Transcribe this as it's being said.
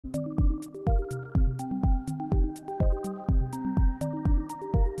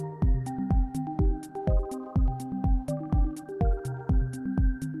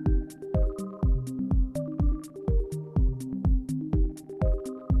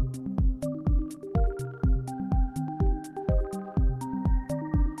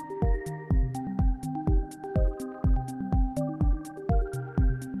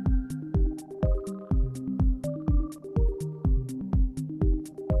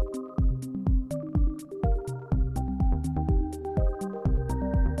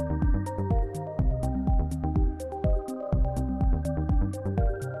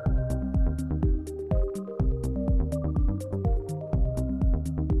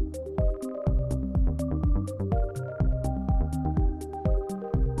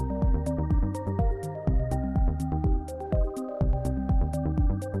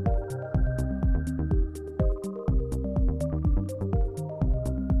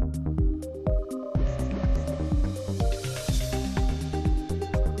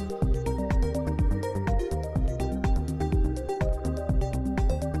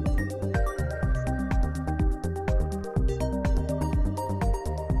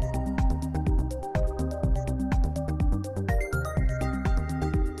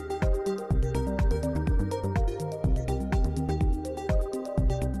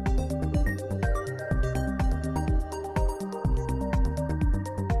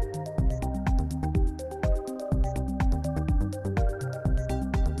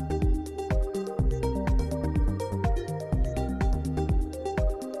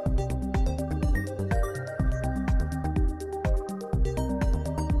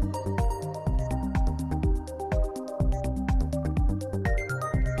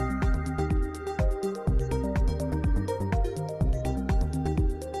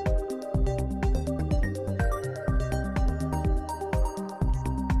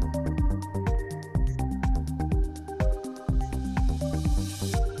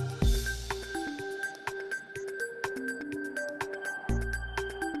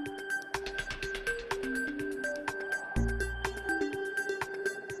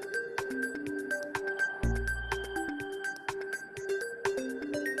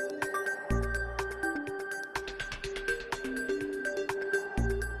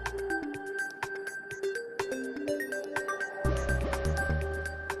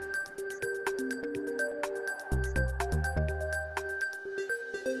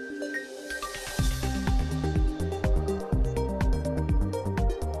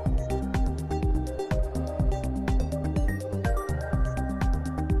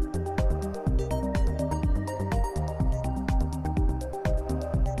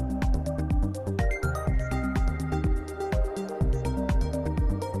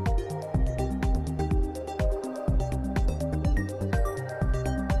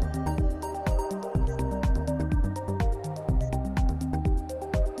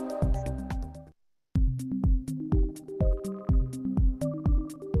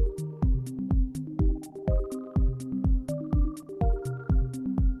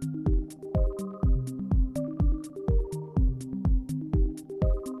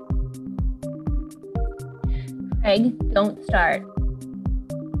Craig, don't start.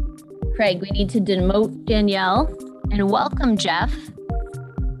 Craig, we need to demote Danielle and welcome Jeff.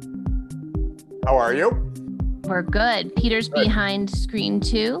 How are you? We're good. Peter's behind screen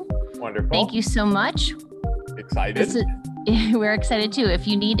 2. Wonderful. Thank you so much. Excited. We're excited too. If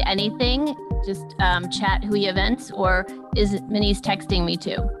you need anything, just chat WHOI events, or is Minnie's texting me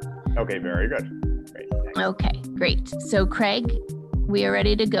too? Okay, very good. Great. Okay, great. So Craig, we are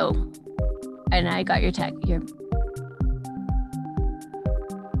ready to go. And I got your tech.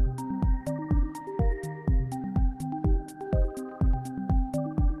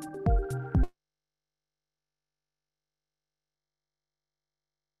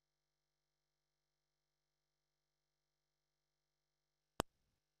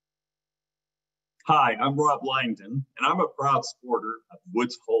 Hi, I'm Rob Langdon, and I'm a proud supporter of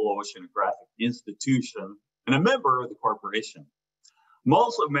Woods Hole Oceanographic Institution and a member of the corporation. I'm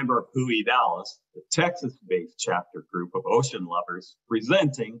also a member of WHOI Dallas, the Texas-based chapter group of ocean lovers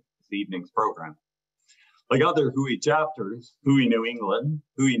presenting this evening's program. Like other WHOI chapters, WHOI New England,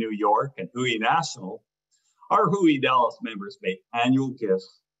 WHOI New York, and WHOI National, our WHOI Dallas members make annual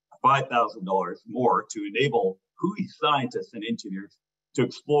gifts of $5,000 more to enable WHOI scientists and engineers to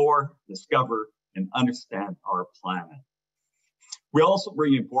explore, discover, and understand our planet. We also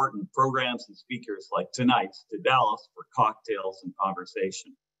bring important programs and speakers like tonight's to Dallas for cocktails and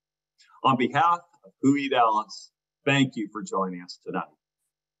conversation. On behalf of WHOI Dallas, thank you for joining us tonight.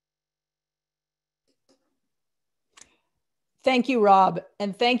 Thank you, Rob,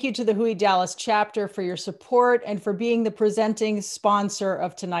 and thank you to the WHOI Dallas chapter for your support and for being the presenting sponsor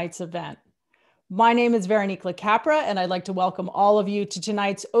of tonight's event. My name is Véronique LaCapra, and I'd like to welcome all of you to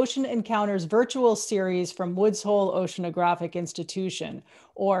tonight's Ocean Encounters virtual series from Woods Hole Oceanographic Institution,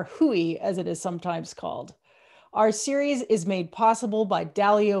 or WHOI as it is sometimes called. Our series is made possible by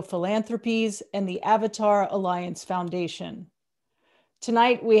Dalio Philanthropies and the Avatar Alliance Foundation.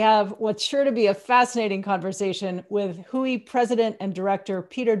 Tonight, we have what's sure to be a fascinating conversation with WHOI President and Director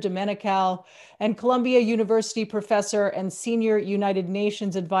Peter Menocal and Columbia University Professor and Senior United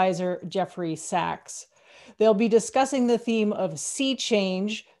Nations Advisor Jeffrey Sachs. They'll be discussing the theme of sea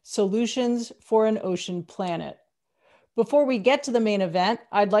change, solutions for an ocean planet. Before we get to the main event,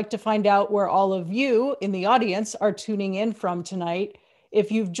 I'd like to find out where all of you in the audience are tuning in from tonight. If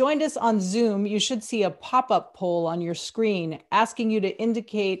you've joined us on Zoom, you should see a pop-up poll on your screen asking you to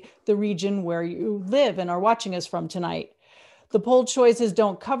indicate the region where you live and are watching us from tonight. The poll choices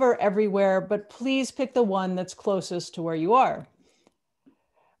don't cover everywhere, but please pick the one that's closest to where you are.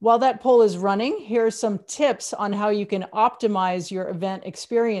 While that poll is running, here are some tips on how you can optimize your event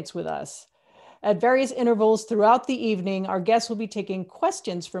experience with us. At various intervals throughout the evening, our guests will be taking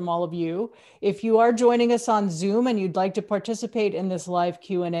questions from all of you. If you are joining us on Zoom and you'd like to participate in this live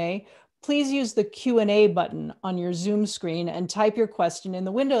Q&A, please use the Q&A button on your Zoom screen and type your question in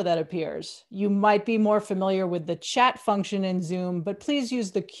the window that appears. You might be more familiar with the chat function in Zoom, but please use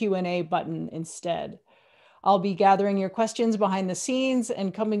the Q&A button instead. I'll be gathering your questions behind the scenes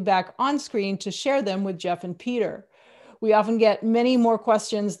and coming back on screen to share them with Jeff and Peter. We often get many more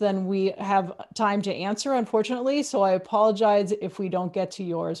questions than we have time to answer, unfortunately, so I apologize if we don't get to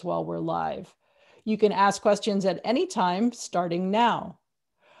yours while we're live. You can ask questions at any time, starting now.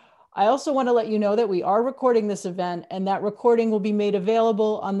 I also want to let you know that we are recording this event, and that recording will be made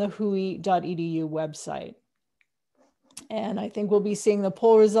available on the whoi.edu website. And I think we'll be seeing the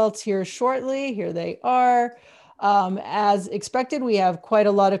poll results here shortly. Here they are. As expected, we have quite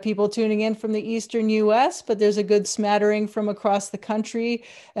a lot of people tuning in from the Eastern US, but there's a good smattering from across the country.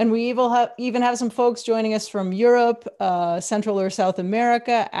 And we even have some folks joining us from Europe, Central or South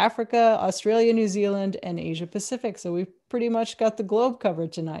America, Africa, Australia, New Zealand, and Asia Pacific. So we've pretty much got the globe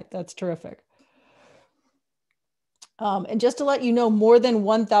covered tonight. That's terrific. And just to let you know, more than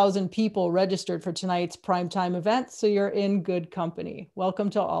 1,000 people registered for tonight's primetime event, so you're in good company.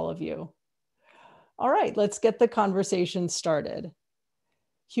 Welcome to all of you. All right, let's get the conversation started.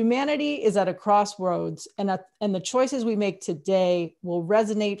 Humanity is at a crossroads, and the choices we make today will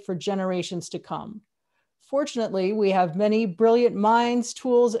resonate for generations to come. Fortunately, we have many brilliant minds,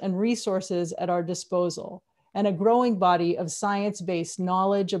 tools, and resources at our disposal, and a growing body of science-based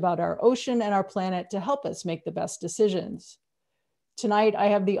knowledge about our ocean and our planet to help us make the best decisions. Tonight, I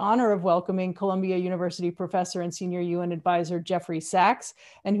have the honor of welcoming Columbia University Professor and Senior UN Advisor Jeffrey Sachs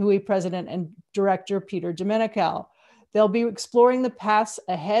and WHOI President and Director Peter Menocal. They'll be exploring the paths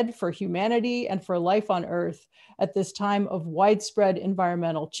ahead for humanity and for life on Earth at this time of widespread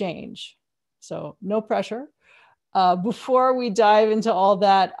environmental change. So no pressure. Before we dive into all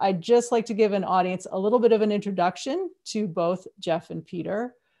that, I'd just like to give an audience a little bit of an introduction to both Jeff and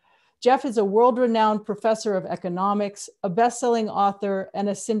Peter. Jeff is a world-renowned professor of economics, a best-selling author, and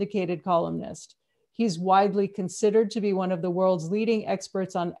a syndicated columnist. He's widely considered to be one of the world's leading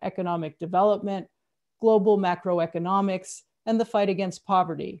experts on economic development, global macroeconomics, and the fight against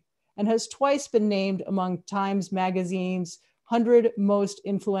poverty, and has twice been named among Times Magazine's 100 most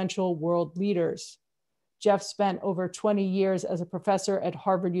influential world leaders. Jeff spent over 20 years as a professor at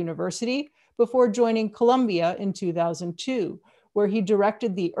Harvard University before joining Columbia in 2002, where he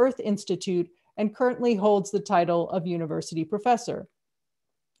directed the Earth Institute and currently holds the title of university professor.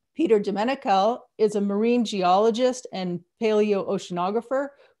 Peter Menocal is a marine geologist and paleoceanographer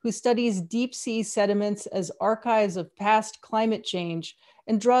who studies deep sea sediments as archives of past climate change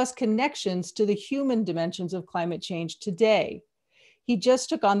and draws connections to the human dimensions of climate change today. He just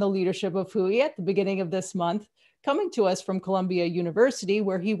took on the leadership of WHOI at the beginning of this month, coming to us from Columbia University,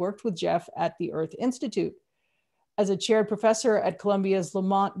 where he worked with Jeff at the Earth Institute. As a chaired professor at Columbia's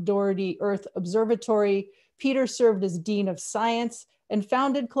Lamont Doherty Earth Observatory, Peter served as Dean of Science and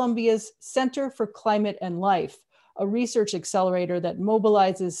founded Columbia's Center for Climate and Life, a research accelerator that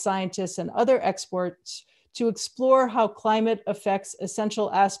mobilizes scientists and other experts to explore how climate affects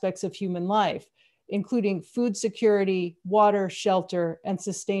essential aspects of human life, including food security, water, shelter, and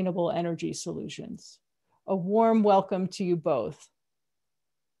sustainable energy solutions. A warm welcome to you both.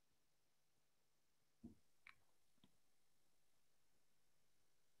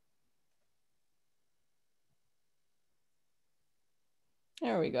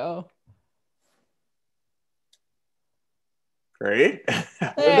 There we go. Great.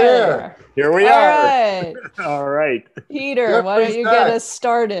 There. Here we All are. right. All right. Peter, why don't you get us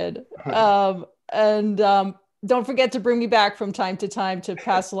started? And don't forget to bring me back from time to time to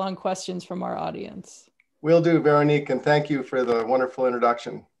pass along questions from our audience. Will do, Véronique, and thank you for the wonderful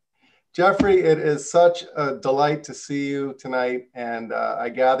introduction. Jeffrey, it is such a delight to see you tonight, and I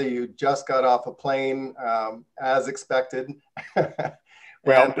gather you just got off a plane as expected.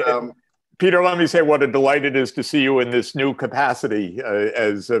 Well, Peter, let me say what a delight it is to see you in this new capacity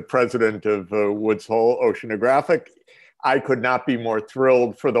as president of Woods Hole Oceanographic. I could not be more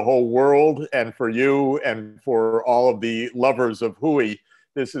thrilled for the whole world and for you and for all of the lovers of WHOI.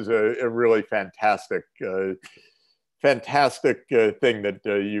 This is a really fantastic, fantastic thing that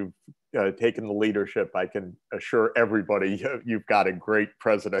you've taken the leadership. I can assure everybody you've got a great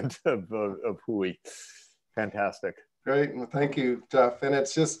president of WHOI. Fantastic. Great, well, thank you, Jeff. And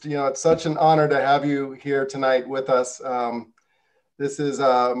it's just, it's such an honor to have you here tonight with us. This is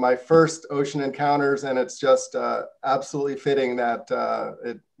my first Ocean Encounters, and it's just absolutely fitting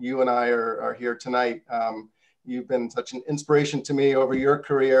that you and I are here tonight. You've been such an inspiration to me over your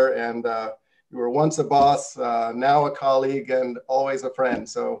career, and you were once a boss, now a colleague, and always a friend.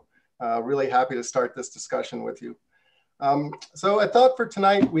 So really happy to start this discussion with you. So I thought for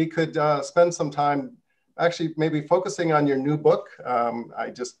tonight we could spend some time actually maybe focusing on your new book.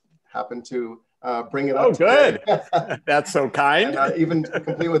 I just happened to bring it up. Oh, good. That's so kind. And, even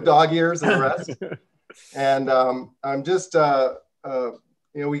complete with dog ears and the rest. And I'm just,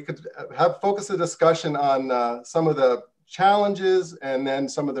 we could focus the discussion on some of the challenges and then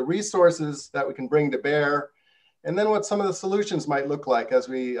some of the resources that we can bring to bear, and then what some of the solutions might look like as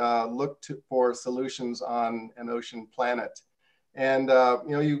we look for solutions on an ocean planet. And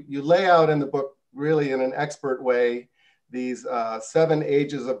you lay out in the book really in an expert way these 7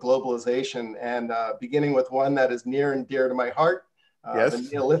 ages of globalization, and beginning with one that is near and dear to my heart, yes. The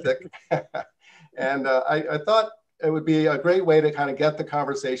Neolithic. And I thought it would be a great way to kind of get the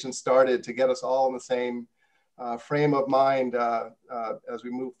conversation started, to get us all in the same frame of mind as we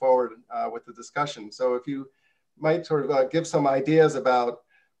move forward with the discussion. So if you might sort of give some ideas about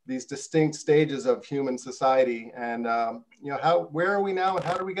these distinct stages of human society, and where are we now and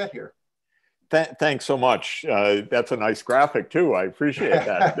how did we get here? Thanks so much. That's a nice graphic too. I appreciate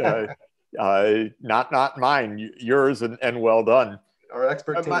that. Not mine, yours, and well done. Our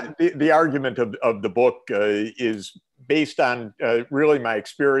expert team. The argument of the book is based on really my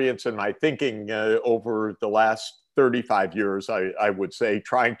experience and my thinking over the last 35 years, I would say,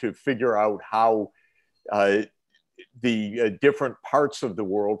 trying to figure out how the different parts of the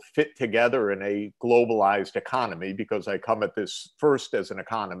world fit together in a globalized economy, because I come at this first as an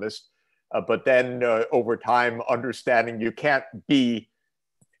economist. But then over time, understanding you can't be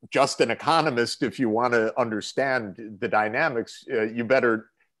just an economist if you want to understand the dynamics. You better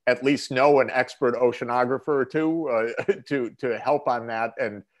at least know an expert oceanographer or two to help on that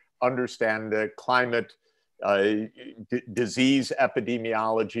and understand the climate, disease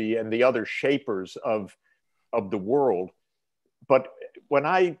epidemiology, and the other shapers of the world. But when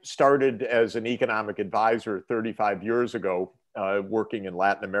I started as an economic advisor 35 years ago, working in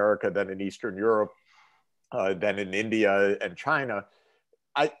Latin America, then in Eastern Europe, then in India and China,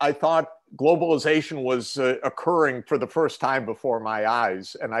 I thought globalization was occurring for the first time before my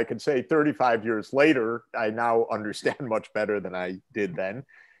eyes. And I could say 35 years later, I now understand much better than I did then,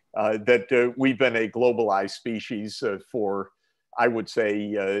 that we've been a globalized species for, I would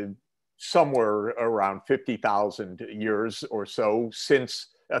say, somewhere around 50,000 years or so, since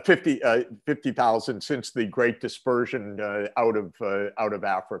 50,000 since the Great Dispersion out of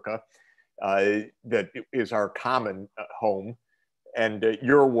Africa. That is our common home. And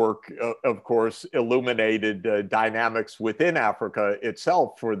your work, of course, illuminated dynamics within Africa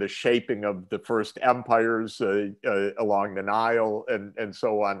itself for the shaping of the first empires along the Nile and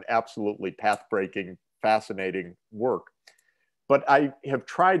so on. Absolutely path-breaking, fascinating work. But I have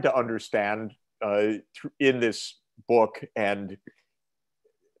tried to understand in this book and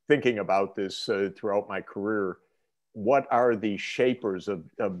thinking about this throughout my career, what are the shapers of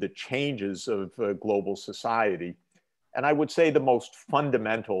the changes of global society? And I would say the most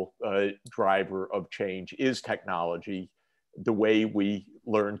fundamental driver of change is technology, the way we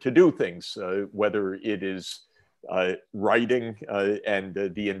learn to do things, whether it is writing and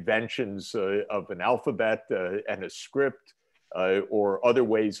the inventions of an alphabet and a script, or other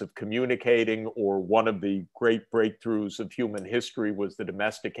ways of communicating, or one of the great breakthroughs of human history was the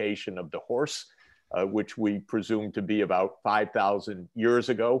domestication of the horse, which we presume to be about 5,000 years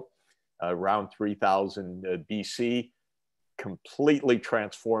ago, around 3000 BC. Completely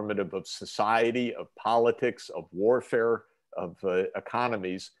transformative of society, of politics, of warfare, of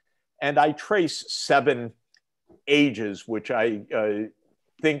economies. And I trace 7 ages, which I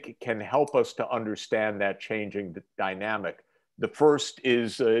think can help us to understand that changing dynamic. The first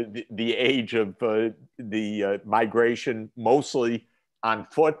is the age of the migration, mostly on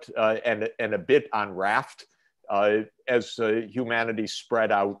foot and a bit on raft, as humanity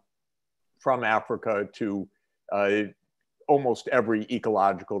spread out from Africa to almost every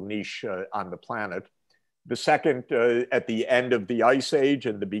ecological niche on the planet. The second, at the end of the Ice Age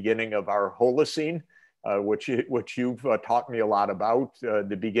and the beginning of our Holocene, which you've taught me a lot about,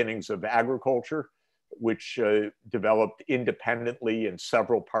 the beginnings of agriculture, which developed independently in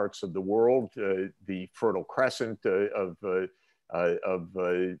several parts of the world, the Fertile Crescent of the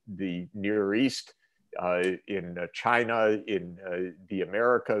Near East, in China, in the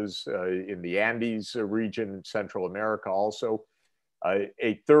Americas, in the Andes region, Central America also.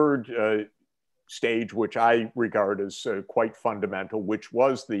 A third stage, which I regard as quite fundamental, which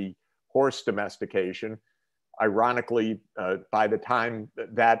was the horse domestication. Ironically, by the time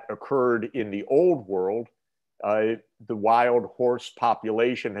that occurred in the old world, the wild horse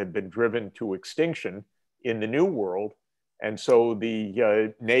population had been driven to extinction in the New World. And so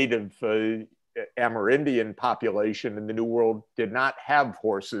the native Amerindian population in the New World did not have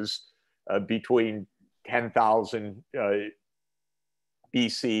horses between 10,000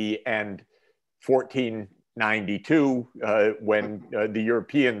 BC and 1492, when the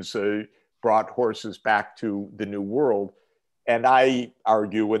Europeans brought horses back to the New World. And I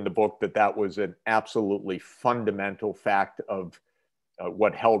argue in the book that that was an absolutely fundamental fact of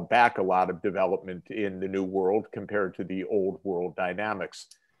what held back a lot of development in the New World compared to the old world dynamics.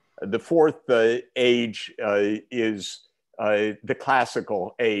 The fourth age is the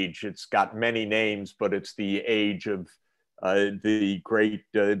classical age. It's got many names, but it's the age of the great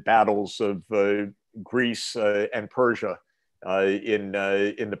battles of Greece and Persia in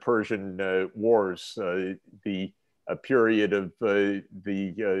the Persian Wars, the period of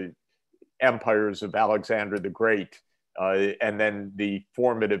the empires of Alexander the Great, and then the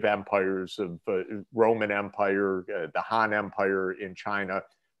formative empires of Roman Empire, the Han Empire in China.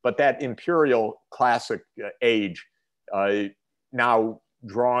 But that imperial classic age, now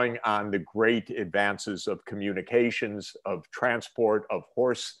drawing on the great advances of communications, of transport, of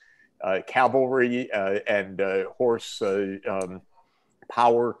horse cavalry and horse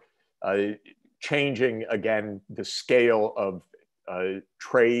power, changing again the scale of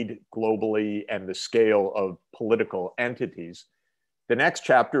trade globally and the scale of political entities. The next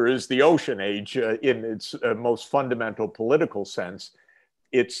chapter is the Ocean Age in its most fundamental political sense.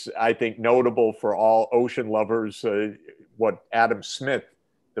 It's, I think, notable for all ocean lovers, what Adam Smith,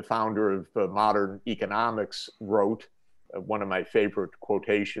 the founder of modern economics, wrote, one of my favorite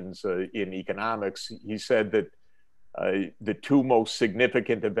quotations in economics. He said that the two most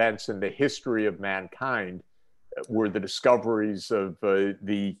significant events in the history of mankind were the discoveries of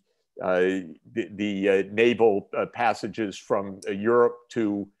the naval passages from Europe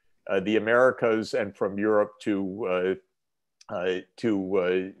to the Americas and from Europe to the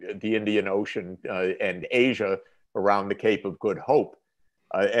Indian Ocean and Asia, around the Cape of Good Hope.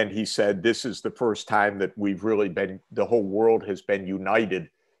 And he said, this is the first time that we've really been, the whole world has been united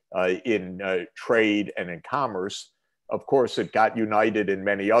in trade and in commerce. Of course, it got united in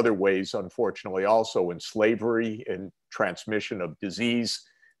many other ways, unfortunately, also in slavery and transmission of disease,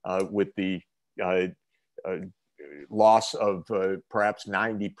 with the loss of perhaps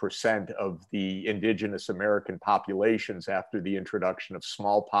 90% of the indigenous American populations after the introduction of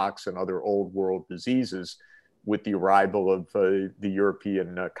smallpox and other old world diseases with the arrival of the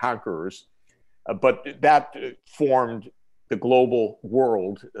European conquerors. But that formed the global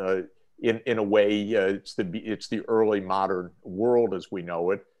world in a way. It's the early modern world as we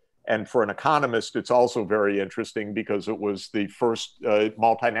know it. And for an economist, it's also very interesting because it was the first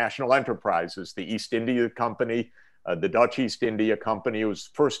multinational enterprises, the East India Company, the Dutch East India Company. It was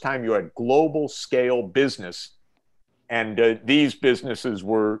the first time you had global scale business. And these businesses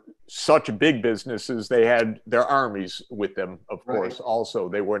were such big businesses, they had their armies with them, of course, also.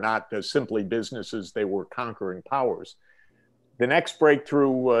 They were not simply businesses, they were conquering powers. The next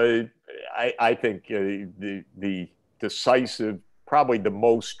breakthrough, I think the decisive, probably the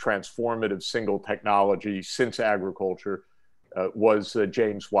most transformative single technology since agriculture was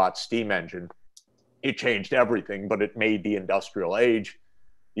James Watt's steam engine. It changed everything, but it made the industrial age.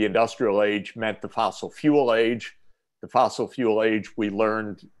 The industrial age meant the fossil fuel age. The fossil fuel age, we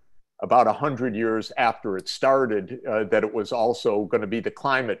learned about 100 years after it started that it was also going to be the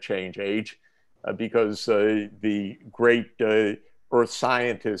climate change age because the great earth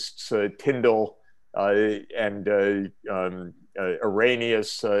scientists, Tyndall and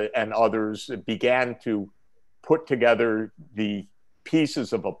Arrhenius and others began to put together the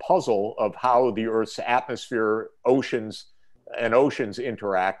pieces of a puzzle of how the Earth's atmosphere, oceans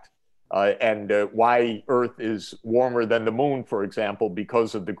interact, and why Earth is warmer than the moon, for example,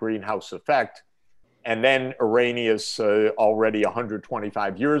 because of the greenhouse effect. And then Arrhenius, already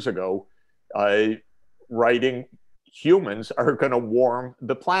 125 years ago, writing, humans are going to warm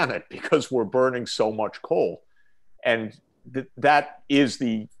the planet because we're burning so much coal. And that is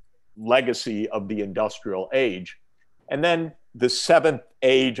the legacy of the industrial age. And then the seventh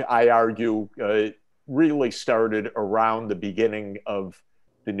age, I argue, really started around the beginning of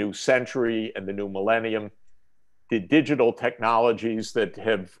the new century and the new millennium. The digital technologies that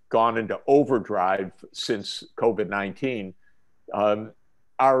have gone into overdrive since COVID-19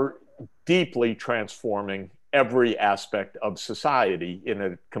 are deeply transforming every aspect of society in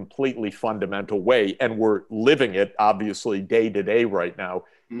a completely fundamental way. And we're living it, obviously, day to day right now.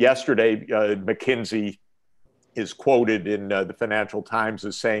 Yesterday, McKinsey is quoted in the Financial Times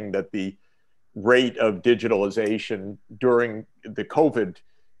as saying that the rate of digitalization during the COVID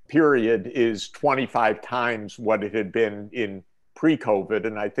period is 25 times what it had been in pre-COVID.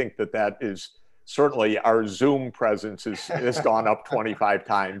 And I think that that is certainly our Zoom presence has gone up 25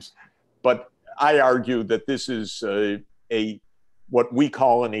 times. But I argue that this is what we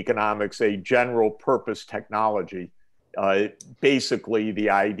call in economics a general purpose technology. Basically, the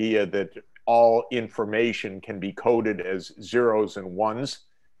idea that all information can be coded as zeros and ones,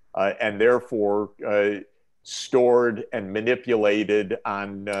 and therefore stored and manipulated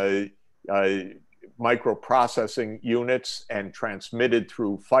on microprocessing units and transmitted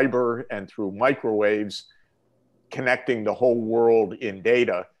through fiber and through microwaves, connecting the whole world in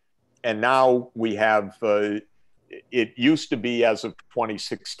data. And now we have, it used to be as of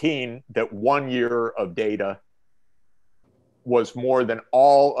 2016 that 1 year of data was more than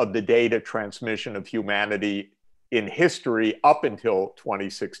all of the data transmission of humanity in history up until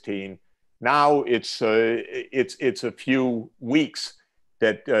 2016. Now it's a few weeks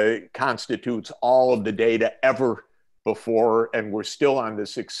that constitutes all of the data ever before, and we're still on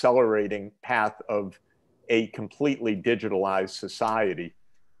this accelerating path of a completely digitalized society.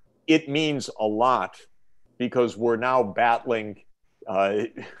 It means a lot because we're now battling,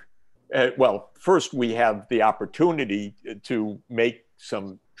 well, first we have the opportunity to make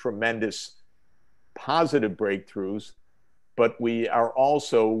some tremendous positive breakthroughs, but we are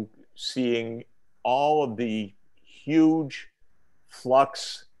also seeing all of the huge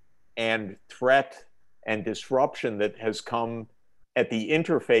flux and threat and disruption that has come at the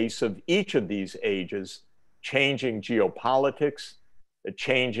interface of each of these ages, changing geopolitics, the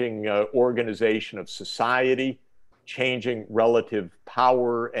changing organization of society, changing relative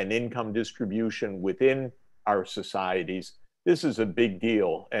power and income distribution within our societies. This is a big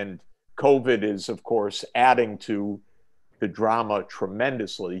deal. And COVID is, of course, adding to the drama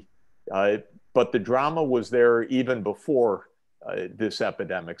tremendously. But the drama was there even before this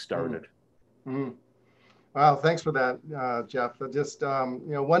epidemic started. Wow, thanks for that, Jeff. Just,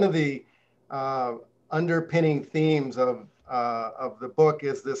 one of the underpinning themes of the book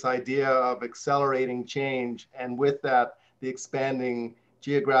is this idea of accelerating change, and with that, the expanding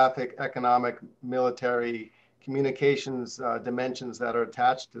geographic, economic, military, communications dimensions that are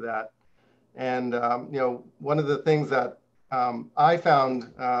attached to that. And one of the things that I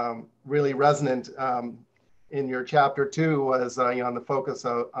found really resonant in your chapter 2 was on the focus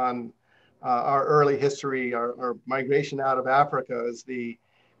on our early history, our migration out of Africa, is the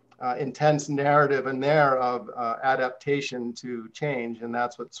intense narrative in there of adaptation to change. And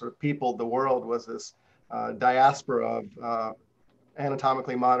that's what sort of peopled the world, was this diaspora of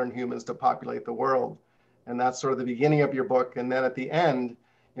anatomically modern humans to populate the world. And that's sort of the beginning of your book. And then at the end,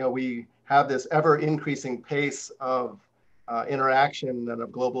 we have this ever increasing pace of interaction and of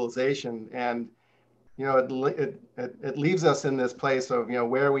globalization. And it leaves us in this place of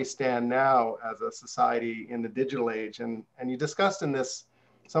where we stand now as a society in the digital age. And you discussed in this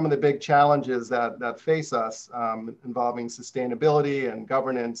some of the big challenges that face us involving sustainability and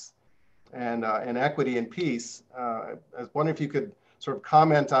governance and equity and peace. I was wondering if you could sort of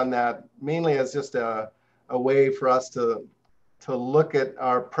comment on that, mainly as just a way for us to look at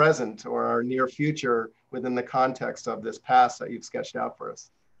our present or our near future within the context of this past that you've sketched out for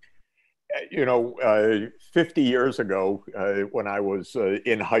us. 50 years ago, when I was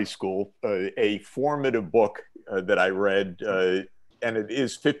in high school, a formative book that I read, and it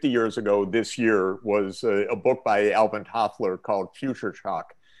is 50 years ago this year, was a book by Alvin Toffler called Future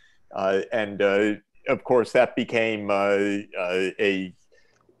Shock. And of course, that became a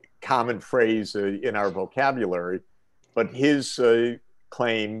common phrase in our vocabulary. But his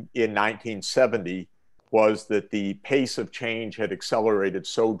claim in 1970 was that the pace of change had accelerated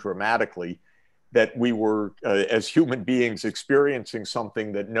so dramatically that we were, as human beings, experiencing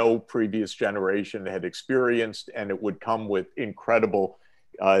something that no previous generation had experienced, and it would come with incredible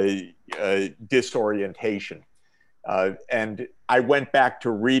disorientation. And I went back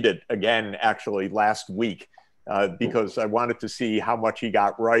to read it again, actually, last week, because I wanted to see how much he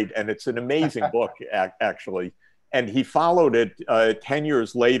got right. And it's an amazing book, actually. And he followed it 10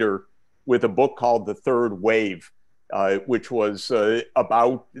 years later with a book called The Third Wave, which was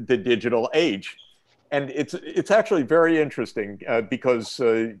about the digital age. And it's actually very interesting because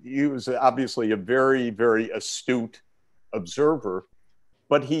he was obviously a very, very astute observer,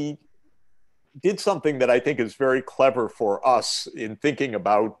 but he did something that I think is very clever for us in thinking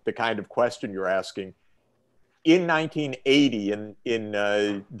about the kind of question you're asking. In 1980,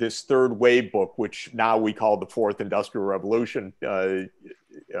 in this Third Wave book, which now we call the Fourth Industrial Revolution,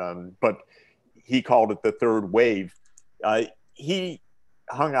 but he called it the Third Wave, he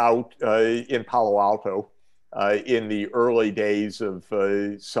hung out in Palo Alto in the early days of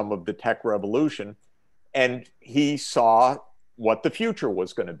some of the tech revolution, and he saw what the future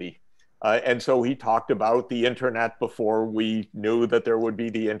was going to be. And so he talked about the internet before we knew that there would be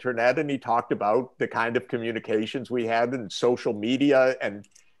the internet, and he talked about the kind of communications we had in social media, and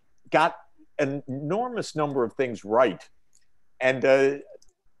got an enormous number of things right. And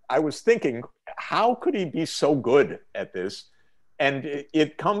I was thinking, how could he be so good at this? And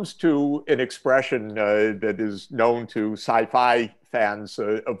it comes to an expression that is known to sci-fi fans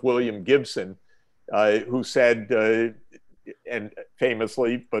of William Gibson, who said, and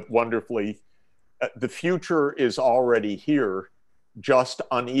famously but wonderfully, the future is already here, just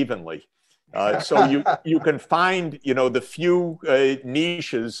unevenly. So you can find, the few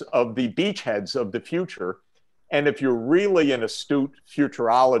niches of the beachheads of the future. And if you're really an astute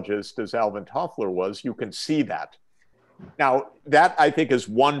futurologist, as Alvin Toffler was, you can see that. Now, that I think is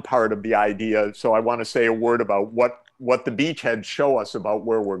one part of the idea. So I want to say a word about what the beachheads show us about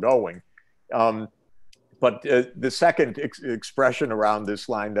where we're going. But the second expression around this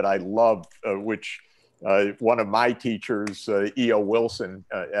line that I love, which one of my teachers, E.O. Wilson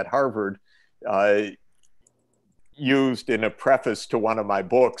at Harvard, used in a preface to one of my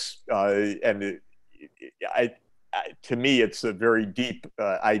books, and to me, it's a very deep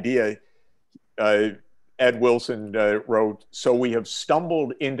idea. Ed Wilson wrote, "So we have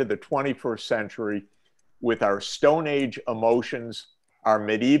stumbled into the 21st century with our Stone Age emotions, our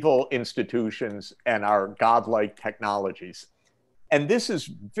medieval institutions, and our godlike technologies." And this is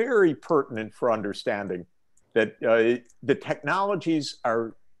very pertinent for understanding that the technologies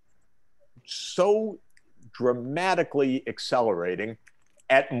are so dramatically accelerating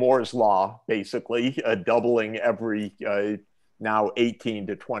at Moore's law, basically, doubling every now 18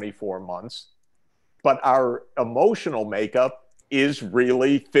 to 24 months. But our emotional makeup is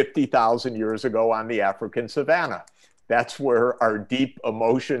really 50,000 years ago on the African savannah. That's where our deep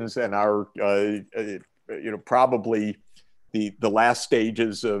emotions and our, probably the last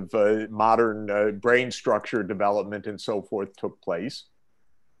stages of modern brain structure development and so forth took place.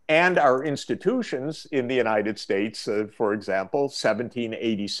 And our institutions in the United States, for example,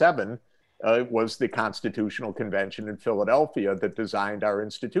 1787 was the Constitutional Convention in Philadelphia that designed our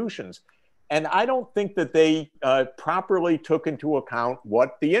institutions. And I don't think that they properly took into account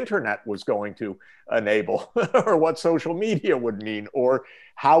what the internet was going to enable or what social media would mean or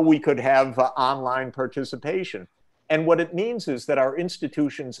how we could have online participation. And what it means is that our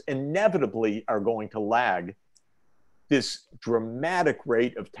institutions inevitably are going to lag this dramatic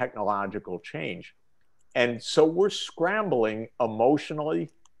rate of technological change. And so we're scrambling emotionally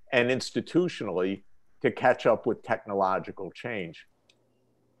and institutionally to catch up with technological change.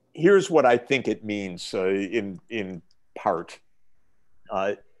 Here's what I think it means in part.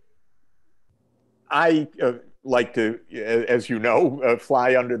 I like to, as you know,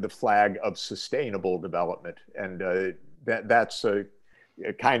 fly under the flag of sustainable development. And that's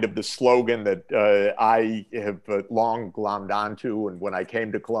kind of the slogan that I have long glommed onto. And when I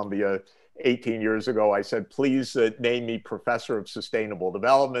came to Columbia 18 years ago, I said, please name me Professor of Sustainable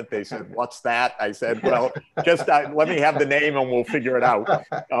Development. They said, what's that? I said, well, just let me have the name and we'll figure it out.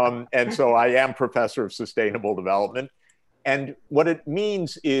 And so I am Professor of Sustainable Development. And what it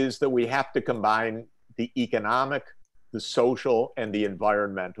means is that we have to combine the economic, the social, and the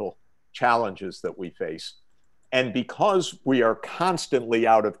environmental challenges that we face. And because we are constantly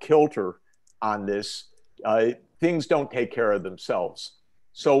out of kilter on this, things don't take care of themselves.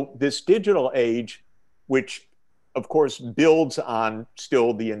 So this digital age, which of course builds on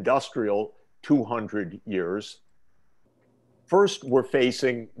still the industrial 200 years, first we're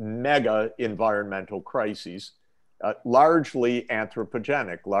facing mega environmental crises, largely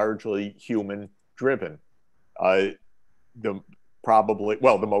anthropogenic, largely human driven. The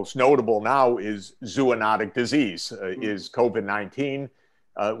most notable now is zoonotic disease, is COVID-19,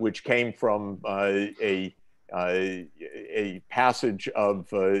 which came from a passage of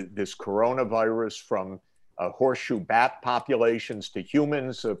this coronavirus from horseshoe bat populations to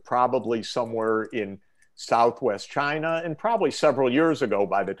humans, probably somewhere in Southwest China, and probably several years ago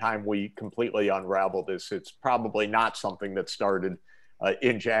by the time we completely unravel this. It's probably not something that started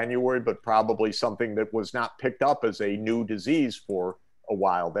in January, but probably something that was not picked up as a new disease for a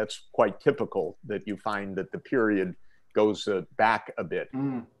while. That's quite typical that you find that the period goes back a bit.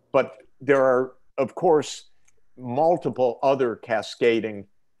 But there are, of course, multiple other cascading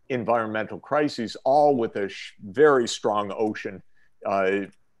environmental crises, all with a very strong ocean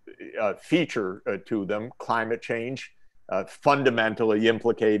feature to them. Climate change, fundamentally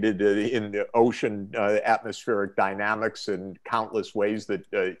implicated in the ocean atmospheric dynamics in countless ways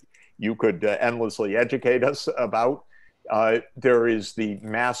that you could endlessly educate us about. There is the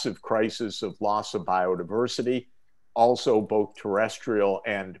massive crisis of loss of biodiversity, also both terrestrial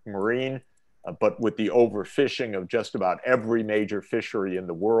and marine, but with the overfishing of just about every major fishery in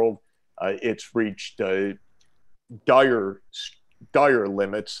the world, it's reached dire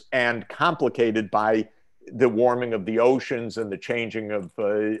limits and complicated by the warming of the oceans and the changing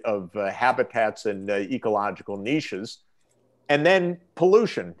of habitats and ecological niches. And then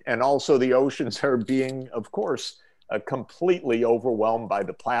pollution. And also the oceans are being, of course, completely overwhelmed by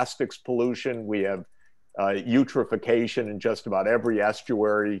the plastics pollution. We have eutrophication in just about every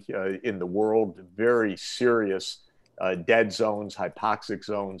estuary in the world, very serious dead zones, hypoxic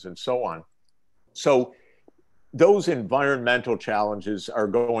zones, and so on. So those environmental challenges are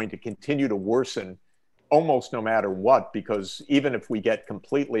going to continue to worsen almost no matter what, because even if we get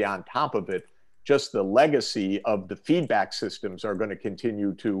completely on top of it, just the legacy of the feedback systems are going to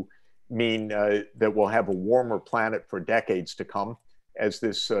continue to mean that we'll have a warmer planet for decades to come as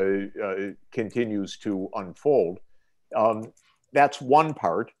this continues to unfold. That's one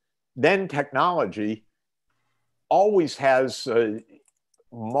part. Then technology always has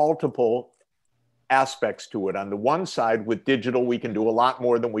multiple aspects to it. On the one side, with digital, we can do a lot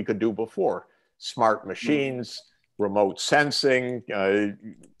more than we could do before. Smart machines, remote sensing,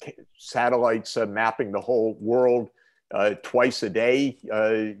 satellites mapping the whole world twice a day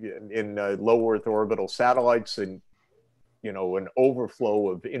in low Earth orbital satellites, and an overflow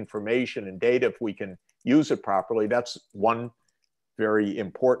of information and data if we can use it properly. That's one very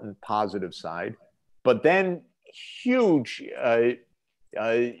important positive side. But then huge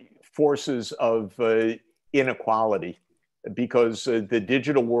forces of inequality, because the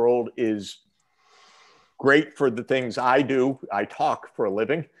digital world is great for the things I do. I talk for a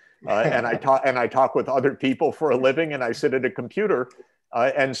living, and I talk with other people for a living, and I sit at a computer,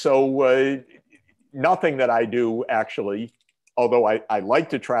 and so nothing that I do actually. Although I like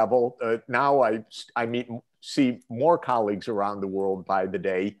to travel, now I meet see more colleagues around the world by the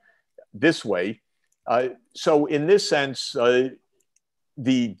day this way. So in this sense, the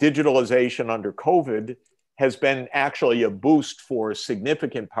digitalization under COVID has been actually a boost for a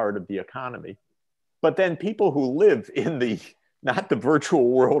significant part of the economy. But then people who live in the, not the virtual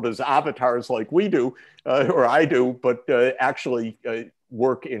world as avatars like we do, or I do, but actually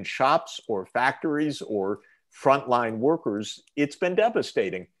work in shops or factories or frontline workers, it's been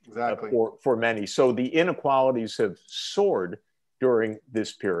devastating for many. So the inequalities have soared during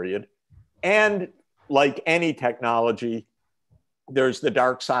this period. And like any technology, there's the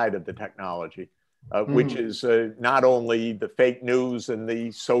dark side of the technology, which is not only the fake news and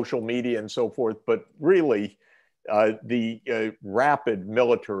the social media and so forth, but really the rapid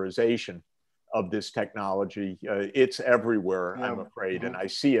militarization of this technology. It's everywhere, I'm afraid, and I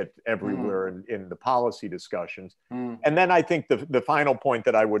see it everywhere in the policy discussions. And then I think the final point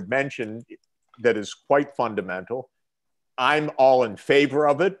that I would mention that is quite fundamental, I'm all in favor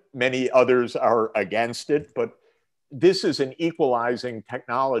of it. Many others are against it, but this is an equalizing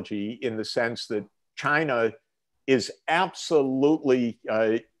technology in the sense that China is absolutely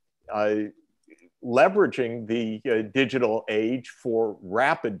leveraging the digital age for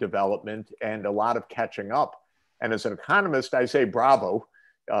rapid development and a lot of catching up. And as an economist, I say bravo,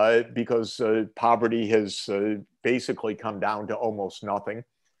 because poverty has basically come down to almost nothing.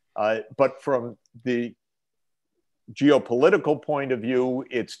 But from the geopolitical point of view,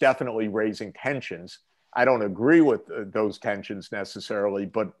 it's definitely raising tensions. I don't agree with those tensions necessarily,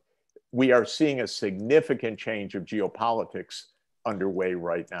 but we are seeing a significant change of geopolitics underway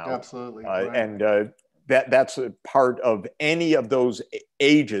right now. Absolutely. And that's a part of any of those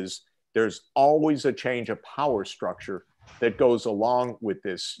ages. There's always a change of power structure that goes along with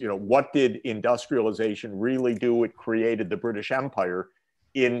this. You know, what did industrialization really do? It created the British Empire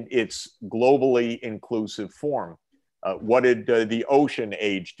in its globally inclusive form. What did the Ocean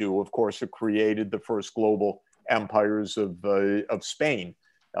Age do? Of course, it created the first global empires of Spain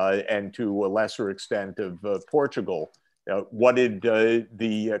and to a lesser extent of Portugal. What did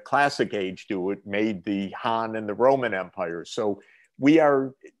the Classic Age do? It made the Han and the Roman Empire. So we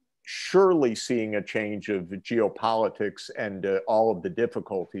are surely seeing a change of geopolitics and all of the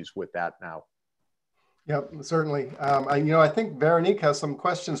difficulties with that now. Yep, certainly. I think Véronique has some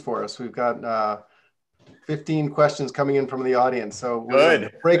questions for us. We've got 15 questions coming in from the audience. So we'll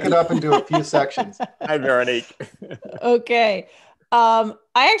break it up into a few sections. Hi, Véronique. Okay. I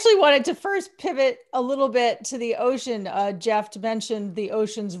actually wanted to first pivot a little bit to the ocean. Jeff mentioned the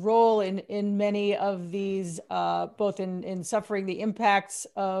ocean's role in many of these, both in suffering the impacts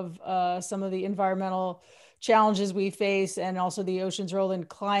of some of the environmental challenges we face, and also the ocean's role in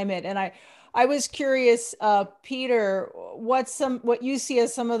climate. And I was curious, Peter, what you see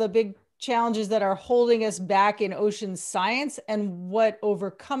as some of the big challenges that are holding us back in ocean science, and what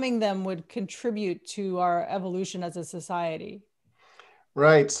overcoming them would contribute to our evolution as a society.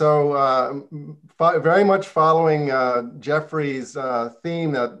 Right. So very much following Jeffrey's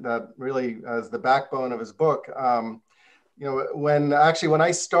theme that really is the backbone of his book. When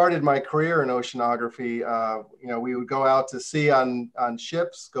I started my career in oceanography, we would go out to sea on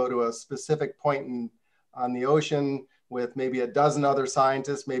ships, go to a specific point on the ocean with maybe a dozen other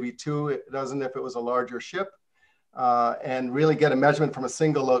scientists, maybe 2 dozen if it was a larger ship, and really get a measurement from a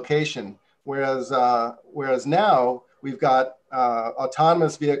single location. Whereas now we've got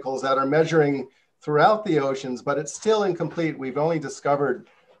autonomous vehicles that are measuring throughout the oceans, but it's still incomplete. We've only discovered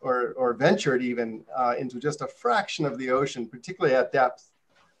or ventured even into just a fraction of the ocean, particularly at depth.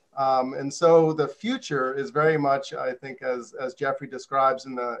 And so the future is very much, I think, as Jeffrey describes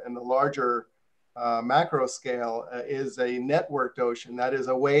in the larger macro scale, is a networked ocean. That is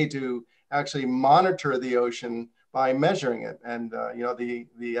a way to actually monitor the ocean by measuring it. And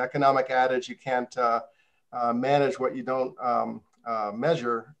the economic adage, you can't manage what you don't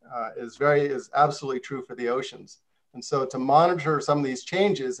measure, is absolutely true for the oceans. And so to monitor some of these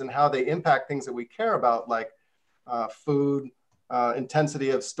changes and how they impact things that we care about, like food,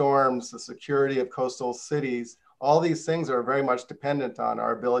 intensity of storms, the security of coastal cities, all these things are very much dependent on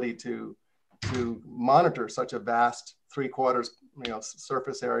our ability to monitor such a vast 3/4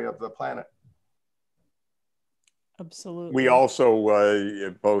 surface area of the planet. Absolutely. We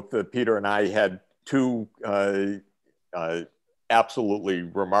also, both Peter and I, had 2 absolutely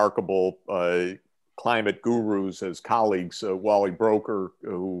remarkable climate gurus as colleagues. Wally Broker,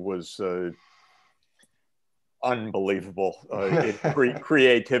 who was unbelievable in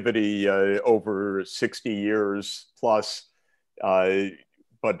creativity over 60 years plus,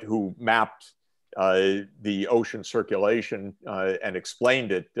 but who mapped the ocean circulation and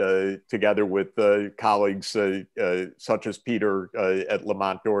explained it together with colleagues such as Peter at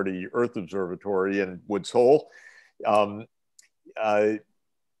Lamont Doherty Earth Observatory and Woods Hole,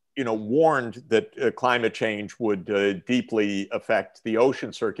 warned that climate change would deeply affect the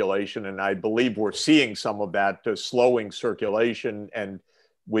ocean circulation. And I believe we're seeing some of that slowing circulation and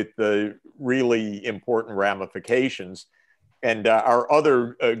with the really important ramifications. And our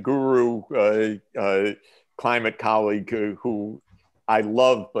other guru climate colleague who I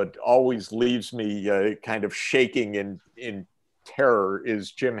love but always leaves me kind of shaking in terror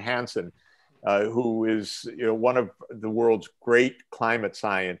is Jim Hansen, who is one of the world's great climate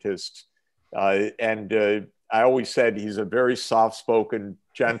scientists. And I always said he's a very soft-spoken,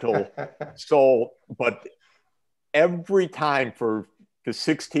 gentle soul, but every time for the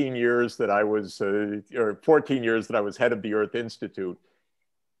 16 years that I was, or 14 years that I was head of the Earth Institute,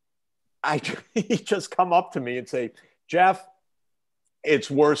 he'd just come up to me and say, Jeff,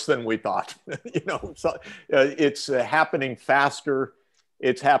 it's worse than we thought. It's happening faster,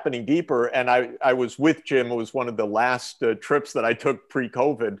 it's happening deeper. And I was with Jim. It was one of the last trips that I took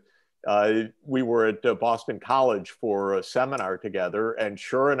pre-COVID. We were at Boston College for a seminar together. And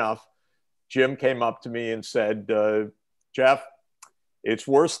sure enough, Jim came up to me and said, Jeff, it's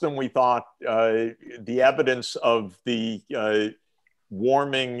worse than we thought. The evidence of the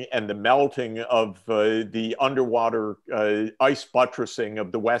warming and the melting of the underwater ice buttressing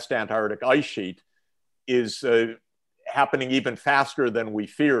of the West Antarctic ice sheet is happening even faster than we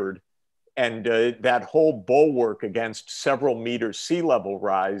feared. And that whole bulwark against several meters sea level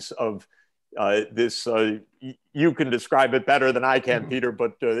rise of this, you can describe it better than I can, Peter,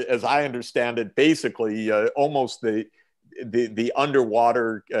 but as I understand it, basically almost the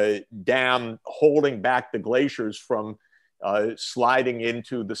underwater dam holding back the glaciers from sliding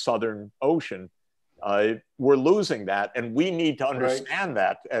into the Southern Ocean. We're losing that, and we need to understand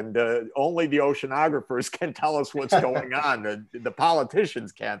that. And only the oceanographers can tell us what's going on. The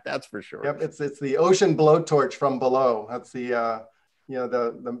politicians can't, that's for sure. Yep, it's the ocean blowtorch from below. That's the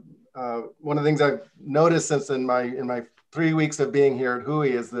one of the things I've noticed since in my 3 weeks of being here at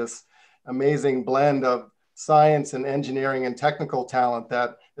WHOI is this amazing blend of science and engineering and technical talent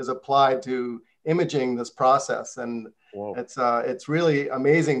that is applied to imaging this process. And it's really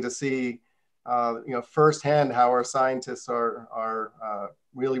amazing to see firsthand how our scientists are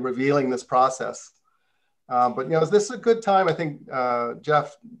really revealing this process. But this is a good time, I think,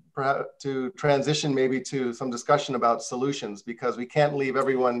 Jeff, perhaps to transition maybe to some discussion about solutions, because we can't leave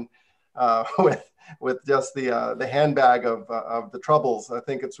everyone with just the handbag of the troubles. I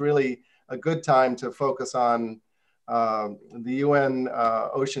think it's really a good time to focus on the UN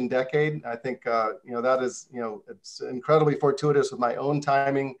Ocean Decade. I think that is it's incredibly fortuitous with my own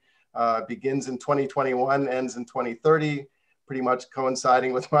timing. Begins in 2021, ends in 2030, pretty much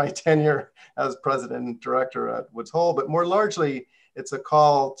coinciding with my tenure as president and director at Woods Hole. But more largely, it's a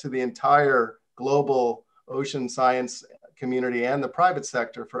call to the entire global ocean science community and the private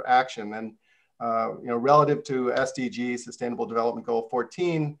sector for action. And relative to SDG, Sustainable Development Goal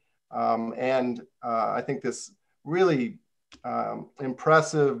 14, and I think this really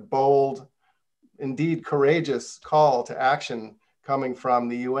impressive, bold, indeed courageous call to action coming from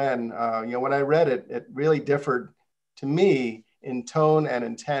the UN. When I read it, it really differed to me in tone and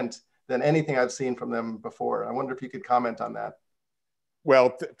intent than anything I've seen from them before. I wonder if you could comment on that.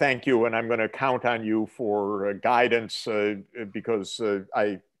 Well, thank you. And I'm going to count on you for guidance because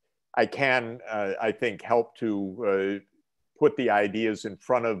I can, I think, help to put the ideas in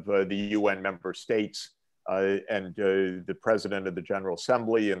front of the UN member states and the President of the General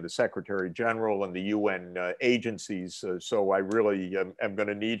Assembly and the Secretary General and the UN agencies. So I really am going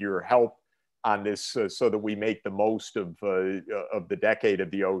to need your help on this so that we make the most of the decade of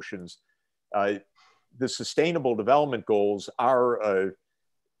the oceans. The Sustainable Development Goals are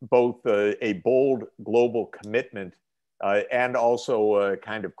both a bold global commitment and also a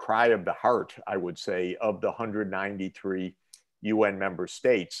kind of cry of the heart, I would say, of the 193 UN member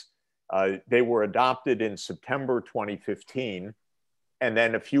states. They were adopted in September 2015. And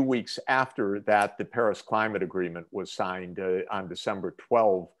then a few weeks after that, the Paris Climate Agreement was signed on December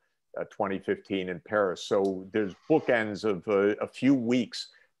 12, 2015 in Paris. So there's bookends of a few weeks,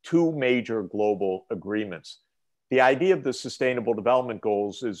 two major global agreements. The idea of the Sustainable Development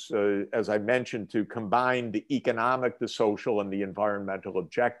Goals is, as I mentioned, to combine the economic, the social, and the environmental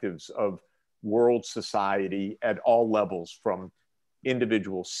objectives of world society at all levels, from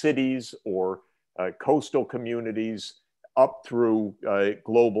individual cities or coastal communities up through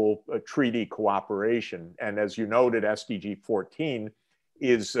global treaty cooperation. And as you noted, SDG 14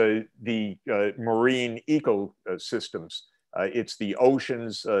 is the marine ecosystems. It's the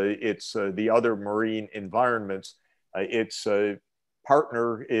oceans, it's the other marine environments. Its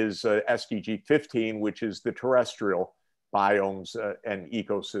partner is SDG 15, which is the terrestrial biomes and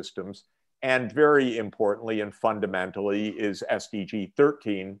ecosystems. And very importantly and fundamentally is SDG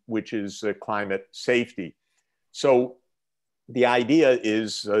 13, which is climate safety. So the idea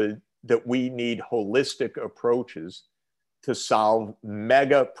is that we need holistic approaches to solve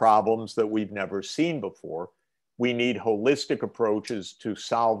mega problems that we've never seen before. We need holistic approaches to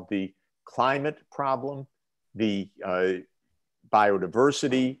solve the climate problem, the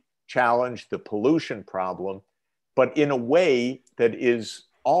biodiversity challenge, the pollution problem, but in a way that is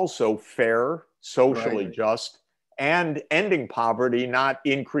also fair, socially just, and ending poverty, not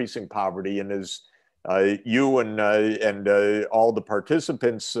increasing poverty. And as you and all the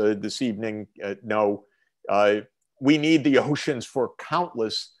participants this evening know, we need the oceans for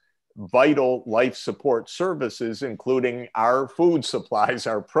countless vital life support services, including our food supplies,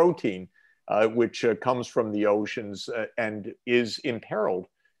 our protein, which comes from the oceans and is imperiled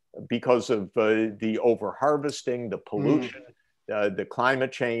because of the overharvesting, the pollution, the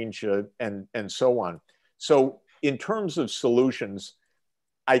climate change, and so on. So in terms of solutions,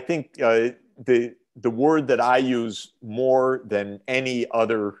 I think the word that I use more than any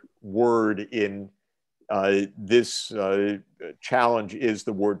other word in this challenge is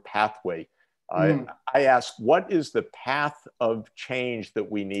the word pathway. I ask, what is the path of change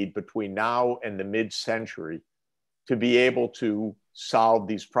that we need between now and the mid-century to be able to solve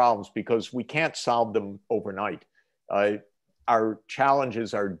these problems? Because we can't solve them overnight. Our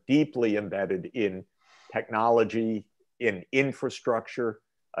challenges are deeply embedded in technology, in infrastructure,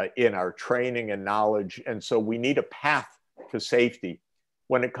 in our training and knowledge. And so we need a path to safety.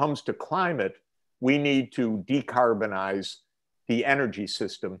 When it comes to climate, we need to decarbonize the energy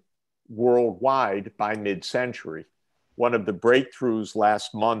system worldwide by mid-century. One of the breakthroughs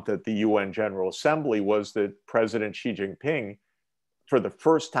last month at the UN General Assembly was that President Xi Jinping, for the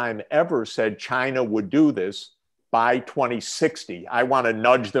first time ever, said China would do this by 2060. I want to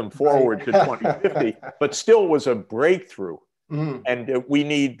nudge them forward to 2050, but still was a breakthrough. And we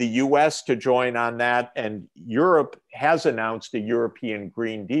need the US to join on that. And Europe has announced a European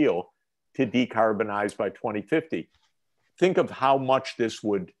Green Deal to decarbonize by 2050. Think of how much this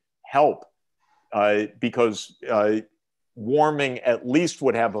would help, because warming at least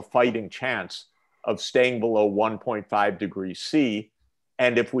would have a fighting chance of staying below 1.5 degrees C.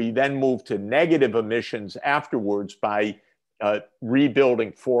 And if we then move to negative emissions afterwards by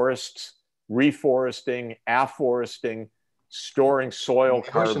rebuilding forests, reforesting, afforesting, storing soil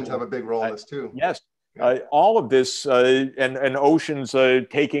carbon. Oceans have a big role in this too. Yes. All of this, and oceans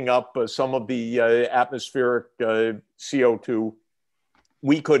taking up some of the atmospheric CO2,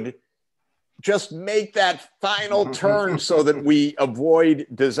 we could just make that final turn so that we avoid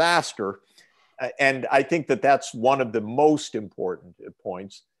disaster. And I think that that's one of the most important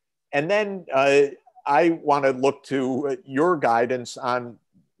points. And then I want to look to your guidance on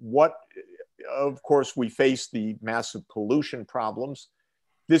what, of course, we face the massive pollution problems.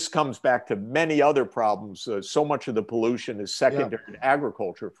 This comes back to many other problems. So much of the pollution is secondary to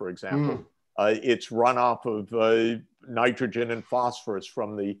agriculture, for example. It's runoff of nitrogen and phosphorus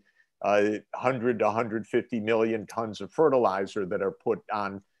from the 100 to 150 million tons of fertilizer that are put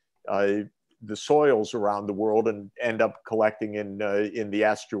on the soils around the world and end up collecting in the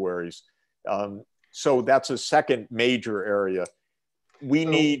estuaries. So that's a second major area. We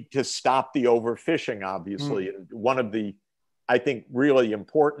need to stop the overfishing, obviously. And one of the, I think, really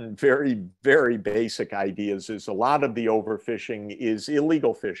important, very, very basic ideas is a lot of the overfishing is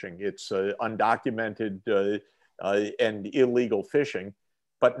illegal fishing. It's undocumented and illegal fishing.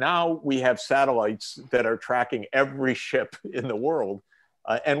 But now we have satellites that are tracking every ship in the world.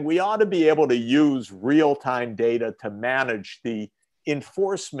 And we ought to be able to use real-time data to manage the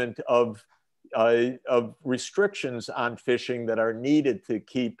enforcement of restrictions on fishing that are needed to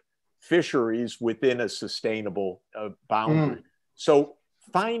keep fisheries within a sustainable boundary. So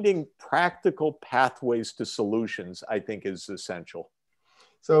finding practical pathways to solutions, I think, is essential.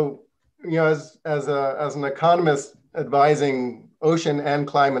 So, you know, as an economist advising ocean and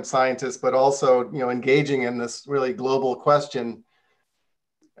climate scientists, but also, you know, engaging in this really global question,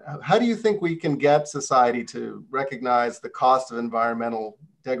 how do you think we can get society to recognize the cost of environmental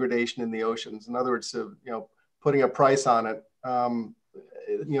degradation in the oceans? In other words, to, you know, putting a price on it.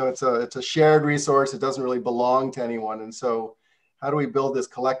 You know, it's a shared resource. It doesn't really belong to anyone. And so how do we build this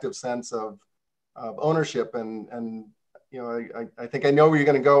collective sense of ownership? And you know, I think I know where you're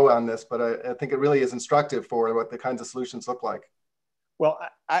going to go on this, but I think it really is instructive for what the kinds of solutions look like. Well,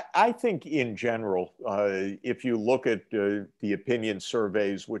 I think in general, if you look at the opinion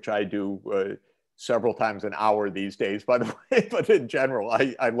surveys, which I do several times an hour these days, by the way, but in general,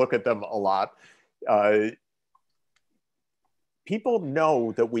 I look at them a lot. People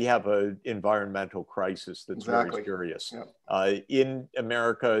know that we have an environmental crisis that's very serious. Yep. In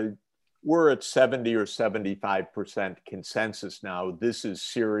America, we're at 70 or 75% consensus now. This is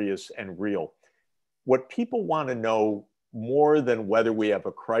serious and real. What people want to know more than whether we have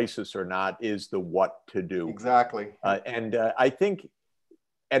a crisis or not is the what to do. Exactly. I think,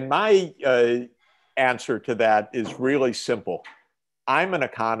 and my answer to that is really simple. I'm an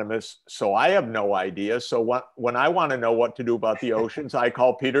economist, so I have no idea. So when I want to know what to do about the oceans, I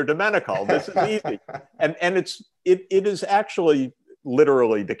call Peter de Menocal. This is easy. And it is actually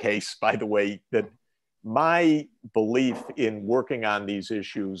literally the case, by the way, that my belief in working on these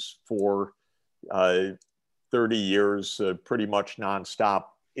issues for 30 years, pretty much nonstop,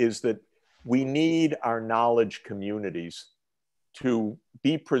 is that we need our knowledge communities to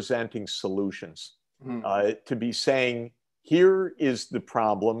be presenting solutions, to be saying, here is the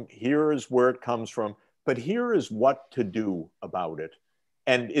problem, here is where it comes from, but here is what to do about it.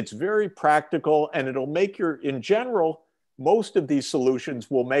 And it's very practical, and it'll make in general, most of these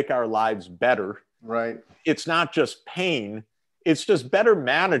solutions will make our lives better. Right. It's not just pain, it's just better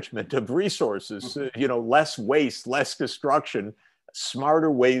management of resources, less waste, less destruction,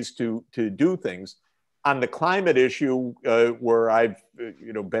 smarter ways to do things. On the climate issue, where I've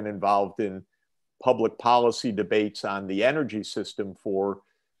been involved in public policy debates on the energy system for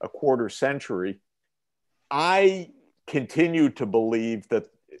a quarter century, I continue to believe that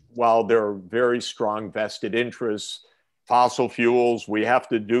while there are very strong vested interests, fossil fuels, we have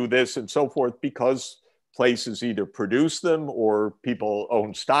to do this and so forth, because places either produce them or people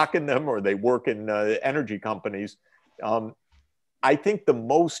own stock in them or they work in energy companies. I think the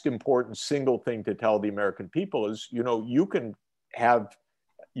most important single thing to tell the American people is, you can have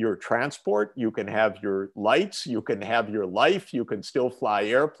your transport, you can have your lights, you can have your life, you can still fly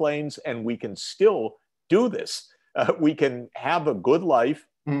airplanes, and we can still do this. We can have a good life,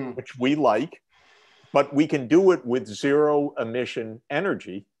 which we like, but we can do it with zero emission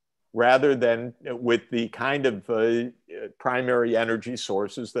energy rather than with the kind of primary energy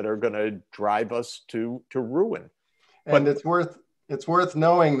sources that are going to drive us to ruin. And it's worth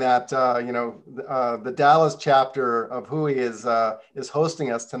knowing that the Dallas chapter of WHOI is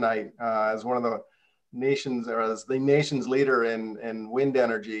hosting us tonight as one of the nations, or as the nation's leader in wind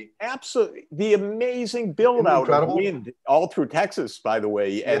energy. Absolutely, the amazing build out of wind all through Texas, by the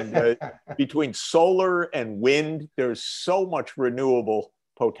way, and between solar and wind, there's so much renewable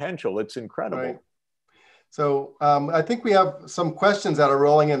potential. It's incredible. Right. So I think we have some questions that are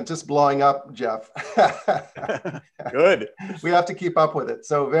rolling in, just blowing up, Jeff. Good. We have to keep up with it.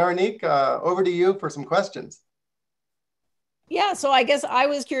 So Véronique, over to you for some questions. Yeah, so I guess I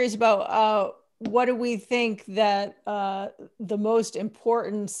was curious about what do we think that the most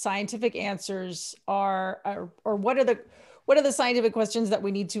important scientific answers are, or what are the scientific questions that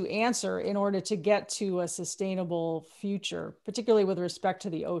we need to answer in order to get to a sustainable future, particularly with respect to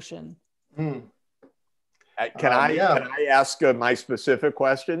the ocean? Can I ask my specific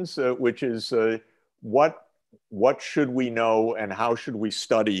questions, which is what should we know and how should we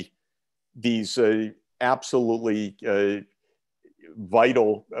study these absolutely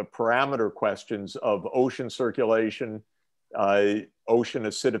vital parameter questions of ocean circulation, ocean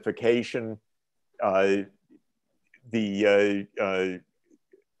acidification, the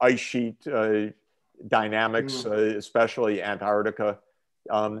ice sheet dynamics, especially Antarctica,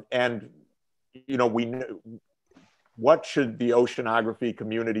 and we know what should the oceanography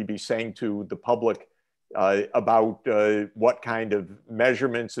community be saying to the public about what kind of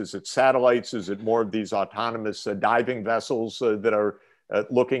measurements? Is it satellites? Is it more of these autonomous diving vessels that are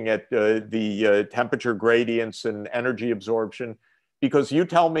looking at the temperature gradients and energy absorption? Because you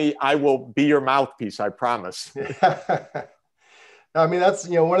tell me, I will be your mouthpiece, I promise. I mean, that's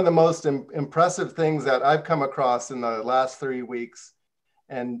one of the most impressive things that I've come across in the last 3 weeks.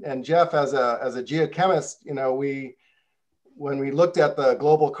 And Jeff, as a geochemist, when we looked at the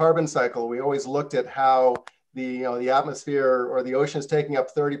global carbon cycle, we always looked at how the atmosphere or the ocean is taking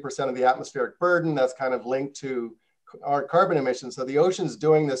up 30% of the atmospheric burden. That's kind of linked to our carbon emissions. So the ocean's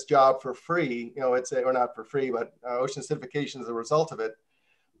doing this job for free, or not for free, but ocean acidification is a result of it.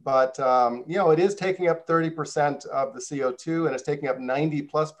 But, it is taking up 30% of the CO2, and it's taking up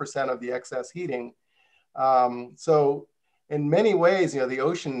 90+% of the excess heating. So in many ways, the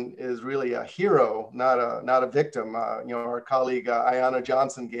ocean is really a hero, not a victim. Our colleague Ayanna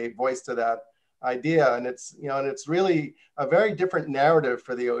Johnson gave voice to that idea. And it's, you know, and it's really a very different narrative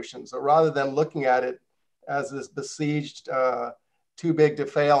for the ocean. So rather than looking at it as this besieged, too big to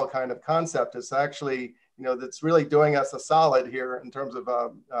fail kind of concept, it's actually, you know, that's really doing us a solid here in terms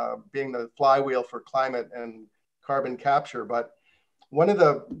of being the flywheel for climate and carbon capture. But one of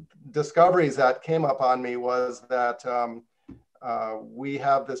the discoveries that came up on me was that we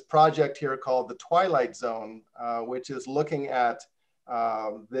have this project here called the Twilight Zone, which is looking at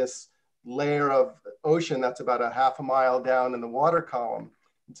this layer of ocean that's about a half a mile down in the water column.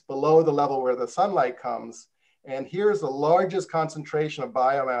 It's below the level where the sunlight comes. And here's the largest concentration of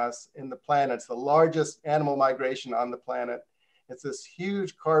biomass in the planet. It's the largest animal migration on the planet. It's this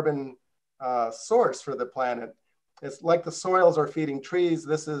huge carbon source for the planet. It's like the soils are feeding trees.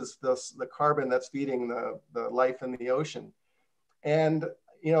 This is the carbon that's feeding the life in the ocean. And,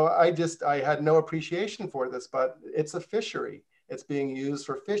 you know, I had no appreciation for this, but it's a fishery. It's being used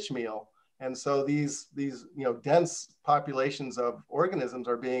for fish meal. And so these you know, dense populations of organisms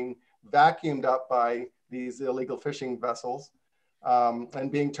are being vacuumed up by these illegal fishing vessels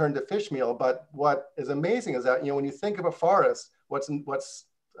and being turned to fish meal. But what is amazing is that, you know, when you think of a forest, what's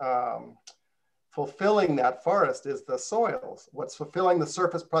fulfilling that forest is the soils. What's fulfilling the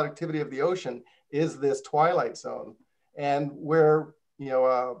surface productivity of the ocean is this twilight zone. And we're, you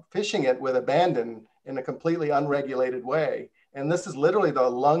know, fishing it with abandon in a completely unregulated way. And this is literally the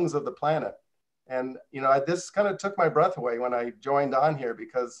lungs of the planet. And, you know, this kind of took my breath away when I joined on here,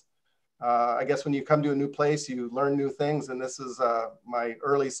 because I guess when you come to a new place, you learn new things. And this is my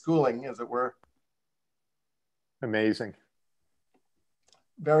early schooling, as it were. Amazing.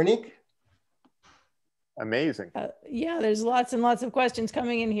 Veronique? Amazing. Yeah, there's lots and lots of questions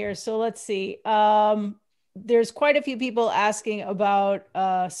coming in here. So let's see. There's quite a few people asking about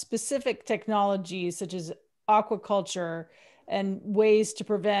specific technologies such as aquaculture and ways to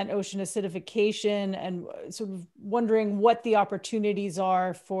prevent ocean acidification, and sort of wondering what the opportunities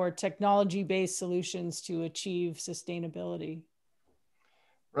are for technology-based solutions to achieve sustainability.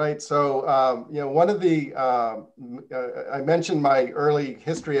 Right. So, you know, one of the, I mentioned my early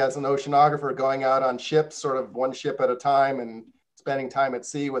history as an oceanographer, going out on ships, sort of one ship at a time and spending time at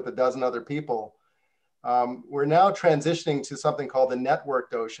sea with a dozen other people. We're now transitioning to something called the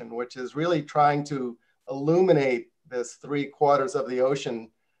networked ocean, which is really trying to illuminate this 3/4 of the ocean.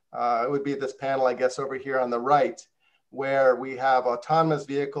 It would be this panel, I guess, over here on the right, where we have autonomous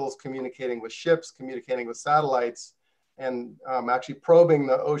vehicles communicating with ships, communicating with satellites, and actually probing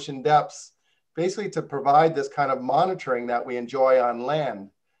the ocean depths, basically to provide this kind of monitoring that we enjoy on land.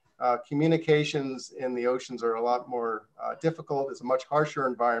 Communications in the oceans are a lot more difficult. It's a much harsher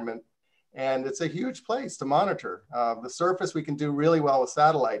environment, and it's a huge place to monitor. The surface we can do really well with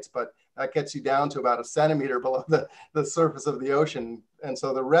satellites, but that gets you down to about a centimeter below the surface of the ocean. And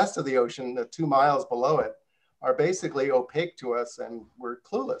so the rest of the ocean, the 2 miles below it, are basically opaque to us, and we're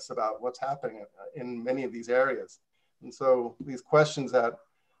clueless about what's happening in many of these areas. And so these questions that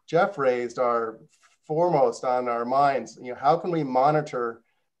Jeff raised are foremost on our minds. You know, how can we monitor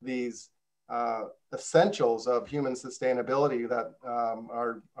these essentials of human sustainability that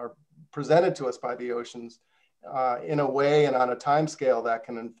are presented to us by the oceans in a way and on a time scale that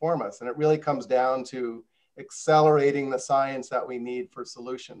can inform us? And it really comes down to accelerating the science that we need for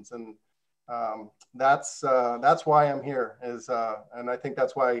solutions. And that's why I'm here, and I think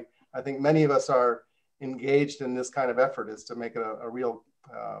that's why I think many of us are engaged in this kind of effort, is to make it a real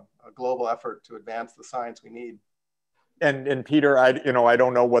a global effort to advance the science we need. And Peter, I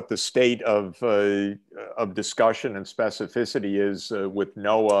don't know what the state of discussion and specificity is with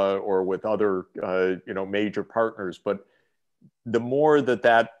NOAA or with other major partners, but the more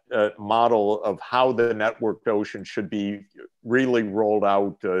that model of how the networked ocean should be really rolled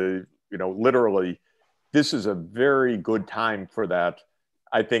out, literally, this is a very good time for that.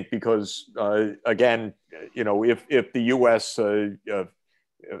 I think because again, if the U.S.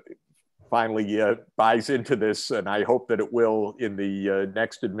 Finally buys into this, and I hope that it will in the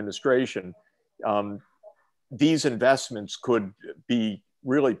next administration, these investments could be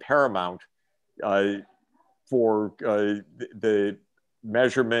really paramount for the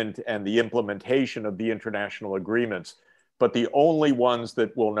measurement and the implementation of the international agreements. But the only ones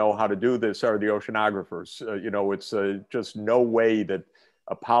that will know how to do this are the oceanographers. It's just no way that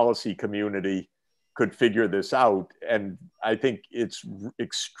a policy community could figure this out. And I think it's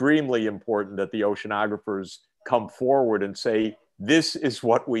extremely important that the oceanographers come forward and say, this is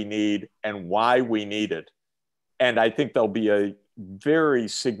what we need and why we need it. And I think there'll be a very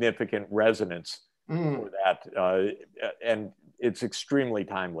significant resonance for that. And it's extremely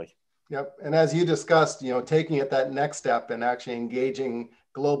timely. Yep. And as you discussed, taking it that next step and actually engaging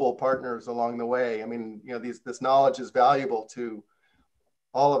global partners along the way. I mean, you know, this knowledge is valuable to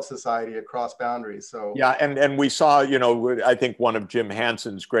all of society across boundaries. So yeah, and we saw, you know, I think one of Jim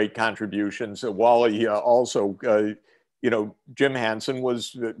Hanson's great contributions, Wally also, you know, Jim Hanson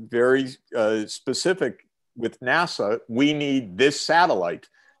was very specific with NASA. We need this satellite,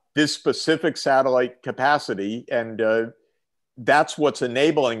 this specific satellite capacity, and that's what's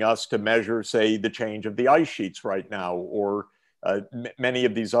enabling us to measure, say, the change of the ice sheets right now, or many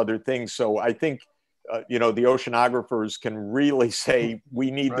of these other things. So I think, you know, the oceanographers can really say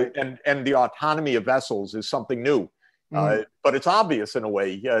we need, right. and the autonomy of vessels is something new, but it's obvious in a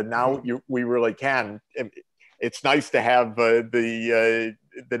way. Now we really can. It's nice to have the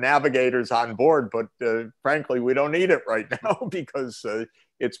navigators on board, but frankly, we don't need it right now because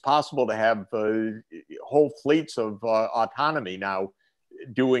it's possible to have whole fleets of autonomy now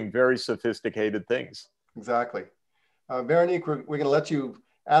doing very sophisticated things. Exactly. Véronique, we're going to let you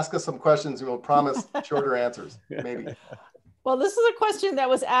ask us some questions and we'll promise shorter answers, maybe. Well, this is a question that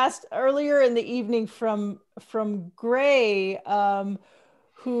was asked earlier in the evening from Gray,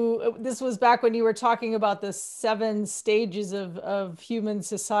 who, this was back when you were talking about the 7 stages of human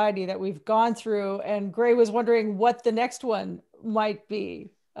society that we've gone through. And Gray was wondering what the next one might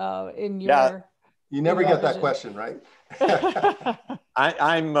be in your... Yeah. You never get that question, right?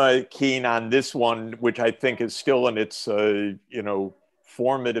 I'm keen on this one, which I think is still in its, you know,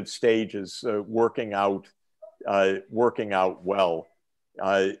 formative stages, working out well.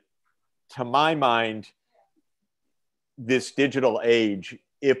 To my mind, this digital age,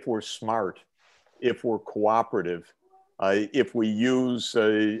 if we're smart, if we're cooperative, if we use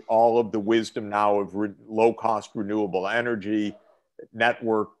all of the wisdom now of low-cost renewable energy,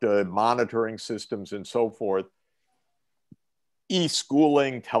 networked monitoring systems, and so forth,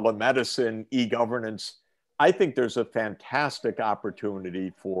 e-schooling, telemedicine, e-governance, I think there's a fantastic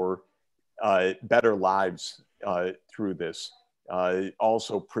opportunity for better lives through this.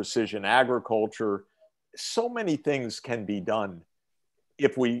 Also precision agriculture. So many things can be done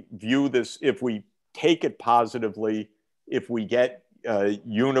if we view this, if we take it positively, if we get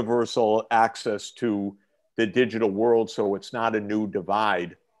universal access to the digital world so it's not a new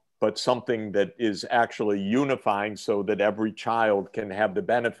divide, but something that is actually unifying so that every child can have the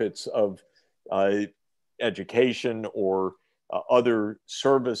benefits of education or other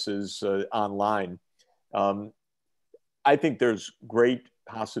services online. I think there's great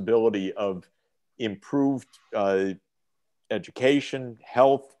possibility of improved education,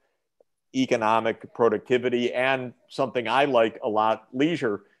 health, economic productivity, and something I like a lot,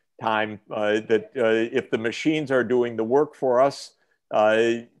 leisure time, that if the machines are doing the work for us,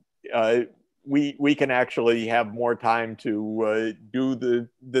 we can actually have more time to do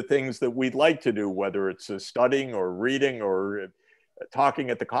the things that we'd like to do, whether it's studying or reading or talking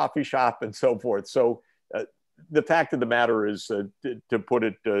at the coffee shop and so forth. So the fact of the matter is, to put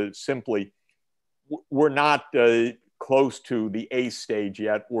it simply, we're not close to the ACE stage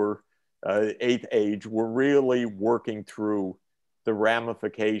yet. We're eighth age. We're really working through the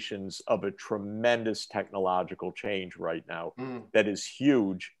ramifications of a tremendous technological change right now that is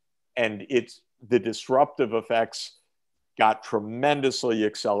huge. And it's the disruptive effects got tremendously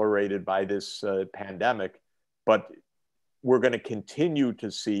accelerated by this pandemic, but we're going to continue to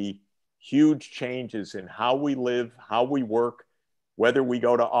see huge changes in how we live, how we work, whether we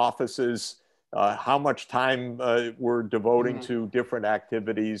go to offices, how much time we're devoting to different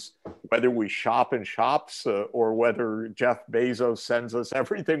activities, whether we shop in shops or whether Jeff Bezos sends us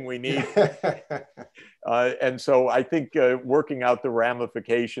everything we need. And so I think working out the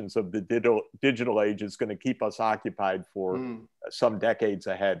ramifications of the digital age is going to keep us occupied for some decades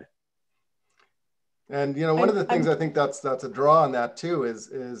ahead. And you know, one of the things I think that's a draw on that too is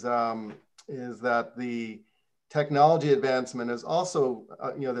that the technology advancement is also,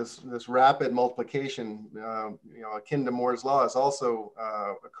 you know, this rapid multiplication, you know, akin to Moore's law, is also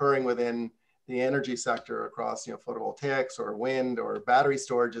occurring within the energy sector across, you know, photovoltaics or wind or battery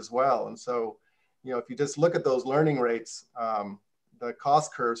storage as well. And so, you know, if you just look at those learning rates, the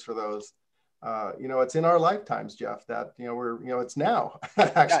cost curves for those, you know, it's in our lifetimes, Jeff, that, you know, it's now.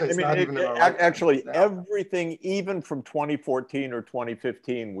 Actually, it's not even in our lifetimes. Actually, everything, even from 2014 or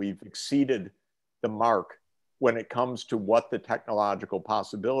 2015, we've exceeded the mark when it comes to what the technological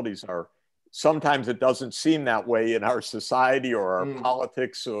possibilities are. Sometimes it doesn't seem that way in our society or our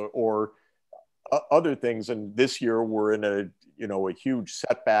politics or other things. And this year we're in a huge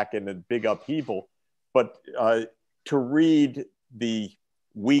setback and a big upheaval. But to read the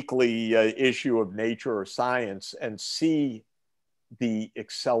weekly issue of Nature or Science and see the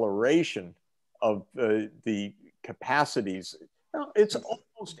acceleration of the capacities, Well, it's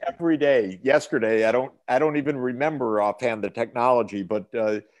almost every day. Yesterday, I don't even remember offhand the technology, but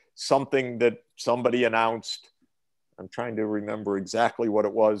something that somebody announced. I'm trying to remember exactly what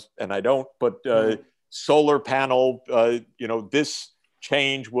it was, and I don't. But solar panel, this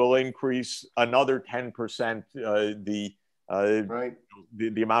change will increase another 10%.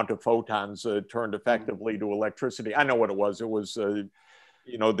 The amount of photons turned effectively to electricity. I know what it was. It was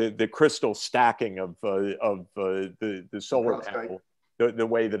the crystal stacking of the solar panel, the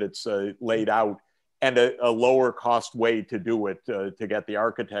way that it's laid out, and a lower cost way to do it to get the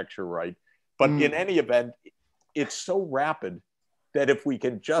architecture right. But in any event, it's so rapid that if we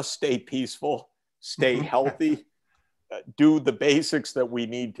can just stay peaceful, stay healthy, do the basics that we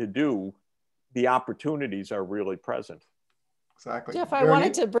need to do, the opportunities are really present. Exactly. Jeff, I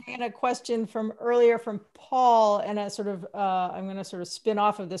wanted to bring in a question from earlier from Paul, and a sort of I'm going to sort of spin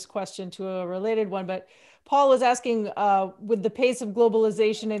off of this question to a related one. But Paul was asking, with the pace of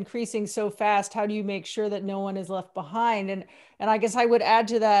globalization increasing so fast, how do you make sure that no one is left behind? And I guess I would add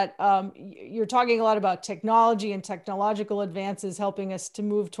to that, you're talking a lot about technology and technological advances helping us to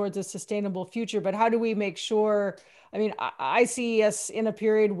move towards a sustainable future. But how do we make sure? I mean, I see us in a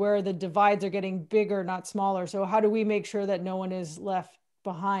period where the divides are getting bigger, not smaller. So how do we make sure that no one is left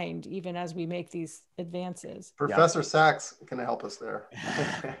behind, even as we make these advances? Professor Sachs can help us there.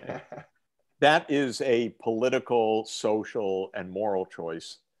 That is a political, social, and moral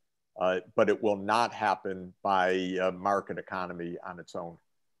choice, but it will not happen by a market economy on its own.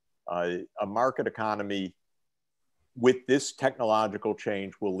 A market economy with this technological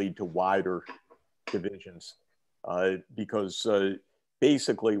change will lead to wider divisions. Because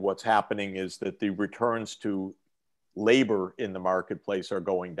basically what's happening is that the returns to labor in the marketplace are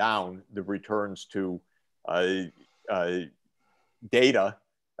going down. The returns to data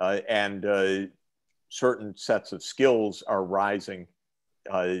and certain sets of skills are rising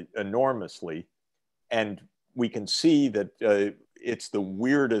enormously. And we can see that it's the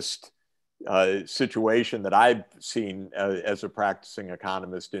weirdest situation that I've seen as a practicing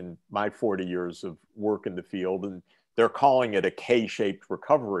economist in my 40 years of work in the field. And they're calling it a K-shaped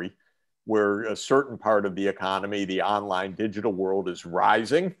recovery, where a certain part of the economy, the online digital world, is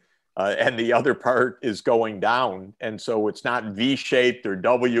rising and the other part is going down. And so it's not V-shaped or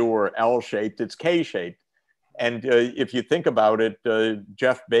W or L-shaped, it's K-shaped. And if you think about it,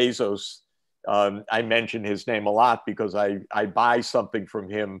 Jeff Bezos, I mention his name a lot because I buy something from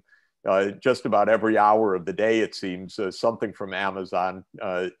him just about every hour of the day, it seems, something from Amazon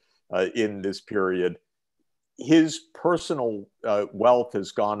in this period. His personal wealth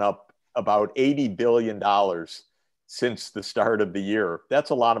has gone up about $80 billion since the start of the year.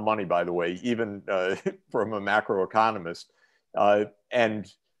 That's a lot of money, by the way, even from a macroeconomist.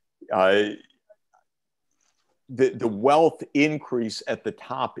 And the wealth increase at the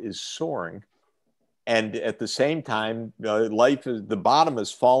top is soaring. And at the same time, the bottom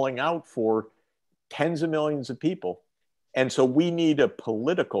is falling out for tens of millions of people. And so we need a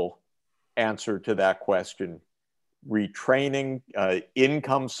political answer to that question. Retraining,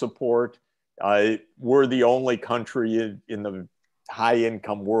 income support. We're the only country in the high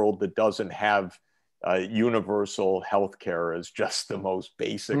income world that doesn't have universal health care as just the most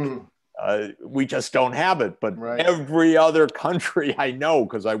basic. We just don't have it, but every other country I know,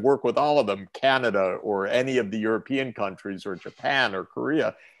 because I work with all of them, Canada or any of the European countries or Japan or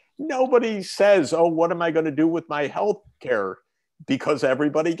Korea, nobody says, oh, what am I going to do with my health care? Because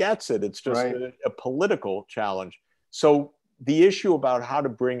everybody gets it. It's just a political challenge. So the issue about how to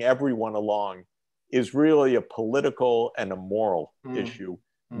bring everyone along is really a political and a moral issue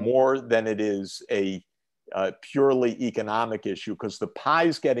more than it is a purely economic issue, because the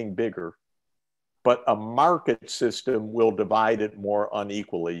pie's getting bigger, but a market system will divide it more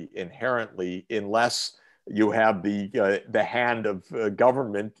unequally inherently unless you have the hand of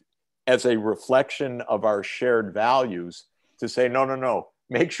government as a reflection of our shared values to say, no,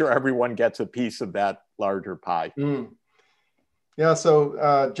 make sure everyone gets a piece of that larger pie. Yeah,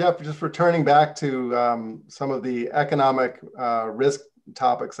 so Jeff, just returning back to some of the economic risk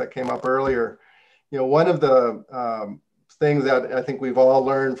topics that came up earlier, one of the things that I think we've all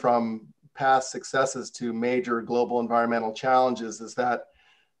learned from past successes to major global environmental challenges is that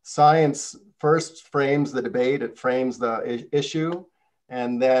science first frames the debate, it frames the issue,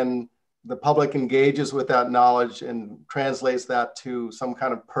 and then the public engages with that knowledge and translates that to some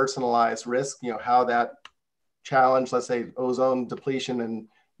kind of personalized risk, how that challenge, let's say ozone depletion and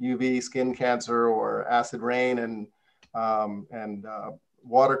UV skin cancer or acid rain and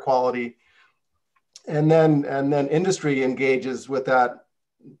water quality. And then industry engages with that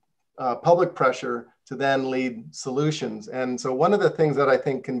public pressure to then lead solutions. And so one of the things that I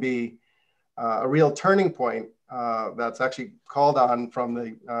think can be a real turning point that's actually called on from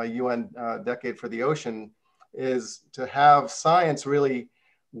the UN Decade for the Ocean is to have science really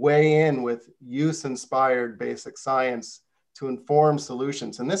weigh in with use-inspired basic science to inform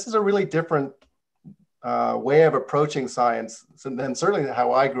solutions. And this is a really different way of approaching science than certainly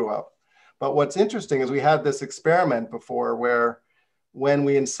how I grew up. But what's interesting is we had this experiment before where when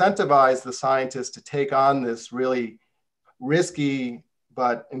we incentivize the scientists to take on this really risky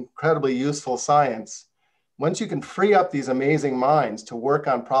but incredibly useful science, once you can free up these amazing minds to work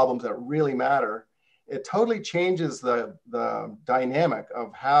on problems that really matter, it totally changes the dynamic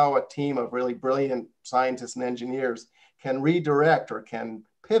of how a team of really brilliant scientists and engineers can redirect or can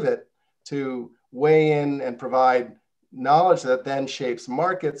pivot to weigh in and provide knowledge that then shapes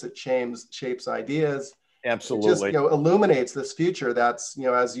markets, it shapes ideas. Absolutely. It just illuminates this future that's,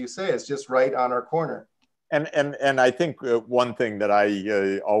 as you say, is just right on our corner. And I think one thing that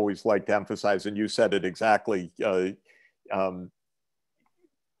I always like to emphasize, and you said it exactly, there's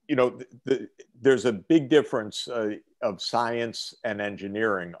a big difference of science and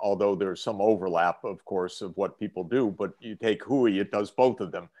engineering, although there's some overlap, of course, of what people do. But you take WHOI, it does both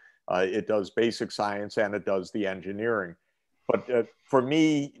of them. It does basic science and it does the engineering. But for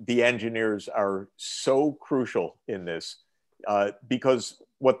me, the engineers are so crucial in this because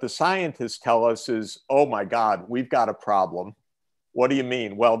what the scientists tell us is, oh my God, we've got a problem. What do you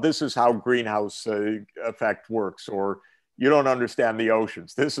mean? Well, this is how greenhouse effect works, or you don't understand the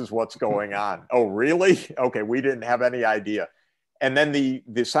oceans. This is what's going on. Oh, really? Okay, we didn't have any idea. And then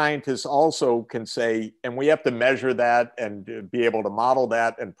the scientists also can say, and we have to measure that and be able to model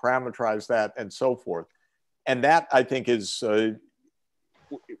that and parameterize that and so forth. And that, I think, is,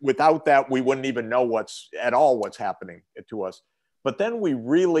 without that, we wouldn't even know what's happening to us. But then we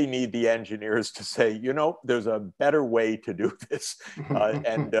really need the engineers to say, there's a better way to do this.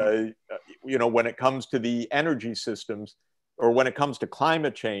 When it comes to the energy systems, or when it comes to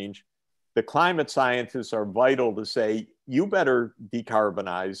climate change, the climate scientists are vital to say, you better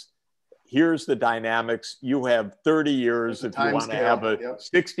decarbonize. Here's the dynamics. You have 30 years if you want to have a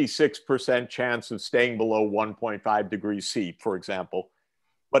 66% chance of staying below 1.5 degrees C, for example.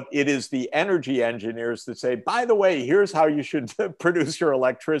 But it is the energy engineers that say, by the way, here's how you should produce your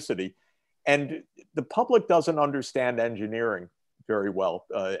electricity. And the public doesn't understand engineering very well,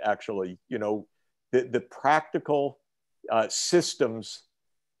 actually. The practical systems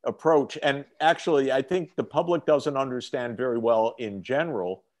approach. And actually, I think the public doesn't understand very well in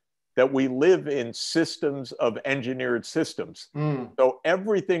general that we live in systems of engineered systems. So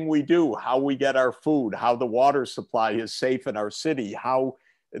everything we do, how we get our food, how the water supply is safe in our city, how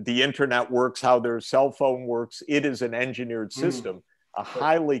the internet works, how their cell phone works, it is an engineered system, a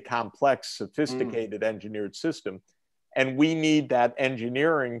highly complex, sophisticated engineered system. And we need that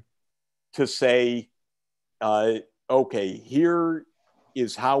engineering to say, okay, here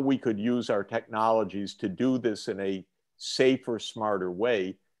is how we could use our technologies to do this in a safer, smarter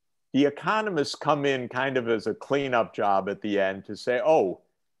way. The economists come in kind of as a cleanup job at the end to say, oh,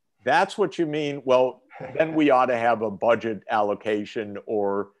 that's what you mean? Well, then we ought to have a budget allocation,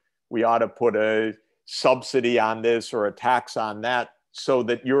 or we ought to put a subsidy on this or a tax on that so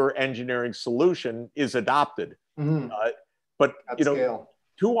that your engineering solution is adopted. But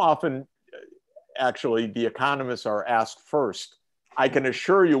too often, actually, the economists are asked first. I can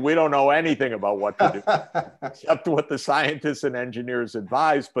assure you, we don't know anything about what to do, except what the scientists and engineers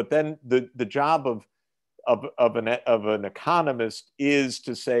advise. But then the job of an economist is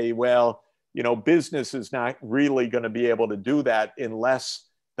to say, well, business is not really going to be able to do that unless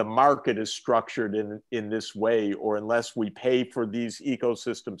the market is structured in this way, or unless we pay for these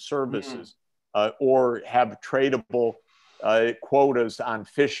ecosystem services, or have tradable quotas on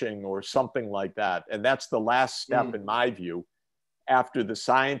fishing or something like that. And that's the last step, in my view. After the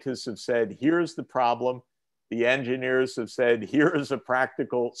scientists have said, here's the problem, the engineers have said, here's a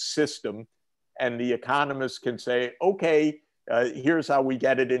practical system, and the economists can say, okay, here's how we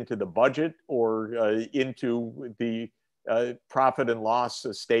get it into the budget or into the profit and loss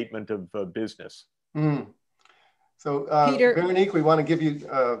statement of business. So Peter, Véronique, we want to give you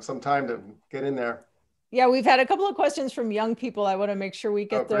some time to get in there. Yeah, we've had a couple of questions from young people. I want to make sure we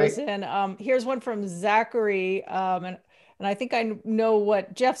get those in. Here's one from Zachary, and I think I know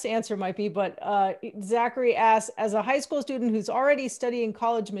what Jeff's answer might be, but Zachary asks, as a high school student who's already studying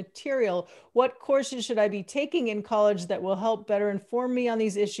college material, what courses should I be taking in college that will help better inform me on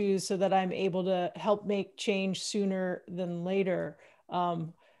these issues so that I'm able to help make change sooner than later? I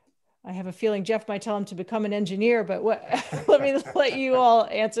have a feeling Jeff might tell him to become an engineer, but let me let you all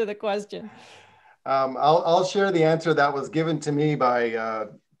answer the question. I'll share the answer that was given to me by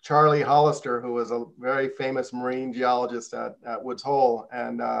Charlie Hollister, who was a very famous marine geologist at Woods Hole.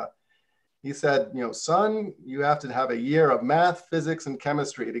 And he said, son, you have to have a year of math, physics, and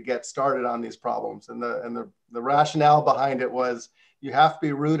chemistry to get started on these problems. And the rationale behind it was you have to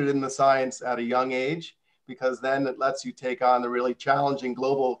be rooted in the science at a young age, because then it lets you take on the really challenging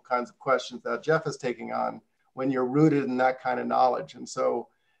global kinds of questions that Jeff is taking on when you're rooted in that kind of knowledge. And so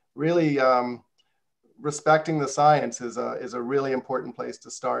really, respecting the science is a really important place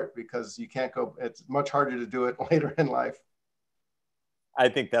to start, because you can't go, it's much harder to do it later in life. I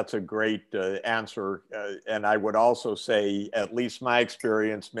think that's a great answer. And I would also say, at least my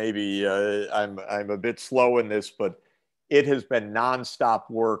experience, maybe I'm a bit slow in this, but it has been nonstop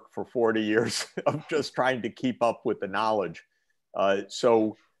work for 40 years of just trying to keep up with the knowledge.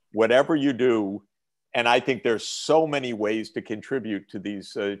 So whatever you do, and I think there's so many ways to contribute to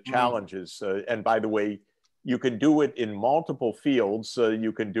these challenges. And by the way, you can do it in multiple fields.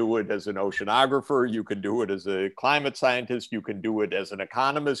 You can do it as an oceanographer. You can do it as a climate scientist. You can do it as an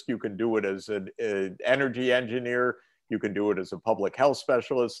economist. You can do it as an energy engineer. You can do it as a public health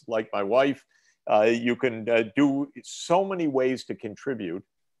specialist like my wife. You can do so many ways to contribute.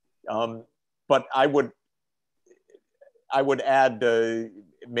 But I would add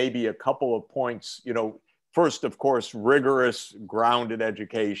maybe a couple of points. First, of course, rigorous, grounded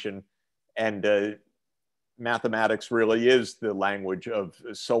education, and mathematics really is the language of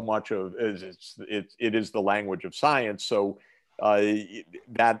so much of it is the language of science. So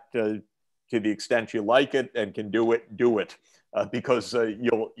that to the extent you like it and can do it, because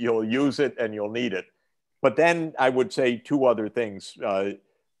you'll use it and you'll need it. But then I would say two other things.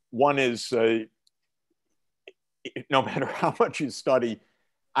 One is no matter how much you study,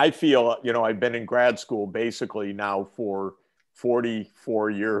 I feel, I've been in grad school basically now for 44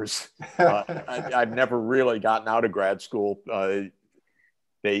 years. I've never really gotten out of grad school.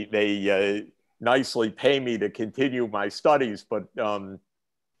 They nicely pay me to continue my studies, but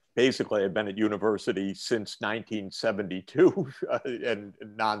basically I've been at university since 1972 and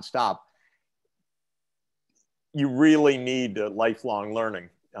nonstop. You really need lifelong learning.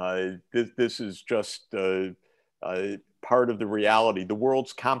 This is just part of the reality. The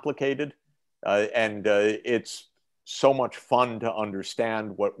world's complicated, and it's so much fun to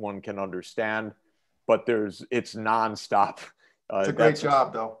understand what one can understand, but it's nonstop. It's a great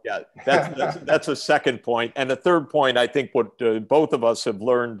job, though. Yeah, that's a second point. And a third point, I think what both of us have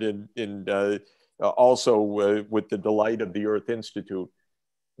learned also with the delight of the Earth Institute,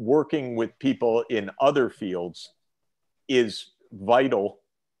 working with people in other fields is vital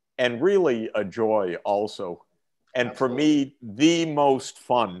and really a joy also. And Absolutely. For me, the most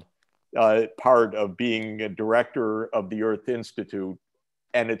fun part of being a director of the Earth Institute,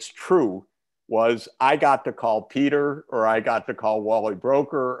 and it's true, was I got to call Peter, or I got to call Wally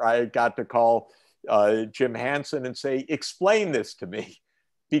Broker, or I got to call Jim Hansen and say, explain this to me.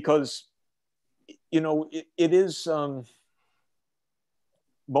 Because, it is,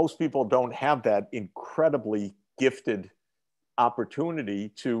 most people don't have that incredibly gifted opportunity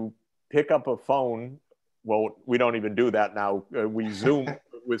to pick up a phone. Well, we don't even do that now. We Zoom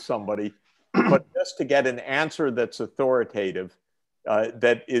with somebody, but just to get an answer that's authoritative,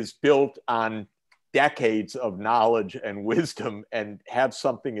 that is built on decades of knowledge and wisdom, and have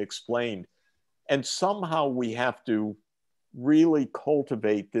something explained. And somehow we have to really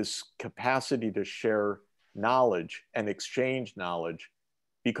cultivate this capacity to share knowledge and exchange knowledge,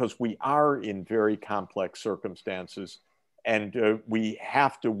 because we are in very complex circumstances, and we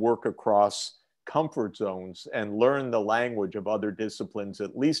have to work across comfort zones and learn the language of other disciplines,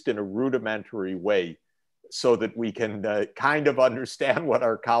 at least in a rudimentary way, so that we can kind of understand what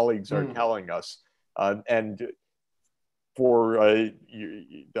our colleagues are telling us. And for,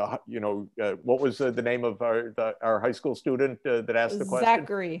 what was the name of our high school student that asked the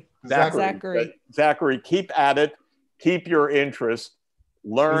question? Zachary, keep at it, keep your interest,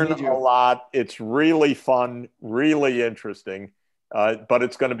 learn a lot. It's really fun, really interesting, but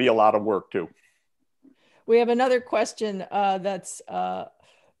it's going to be a lot of work too. We have another question that's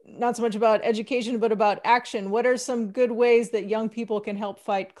not so much about education, but about action. What are some good ways that young people can help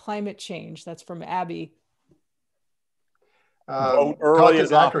fight climate change? That's from Abby. Vote early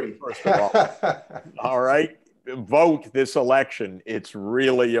enough, first of all. All right. Vote this election. It's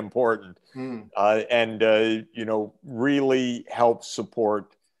really important. And really help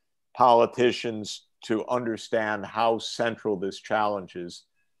support politicians to understand how central this challenge is.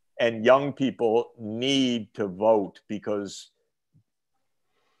 And young people need to vote, because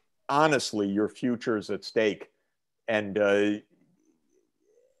honestly, your future is at stake. And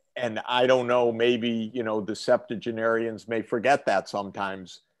And I don't know, maybe, you know, the septuagenarians may forget that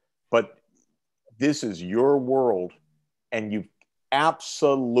sometimes, but this is your world, and you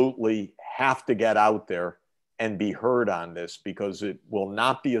absolutely have to get out there and be heard on this, because it will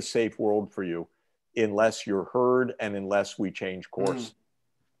not be a safe world for you unless you're heard and unless we change course.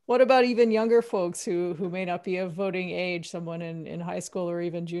 What about even younger folks who may not be of voting age, someone in high school or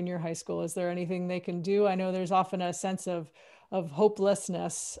even junior high school? Is there anything they can do? I know there's often a sense of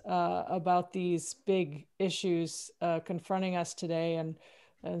hopelessness about these big issues confronting us today.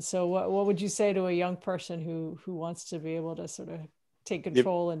 And so what would you say to a young person who wants to be able to sort of take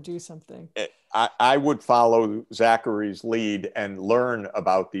control and do something? I would follow Zachary's lead and learn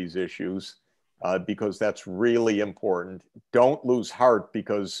about these issues, because that's really important. Don't lose heart,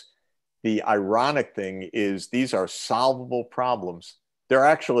 because the ironic thing is these are solvable problems. They're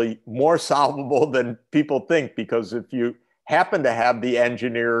actually more solvable than people think, because if you happen to have the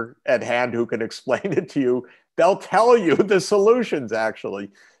engineer at hand who can explain it to you, they'll tell you the solutions,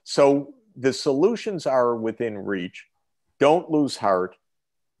 actually. So the solutions are within reach. Don't lose heart.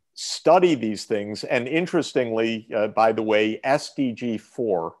 Study these things. And interestingly, by the way, SDG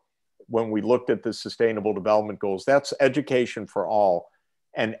 4, when we looked at the Sustainable Development Goals, that's education for all.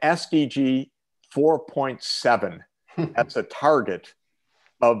 And SDG 4.7, that's a target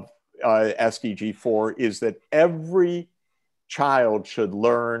of SDG 4, is that every child should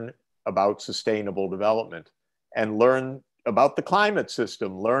learn about sustainable development and learn about the climate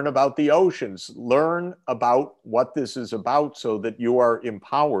system, learn about the oceans, learn about what this is about, so that you are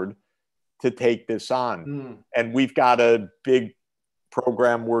empowered to take this on. And we've got a big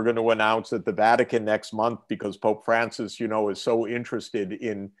program we're going to announce at the Vatican next month, because Pope Francis, you know, is so interested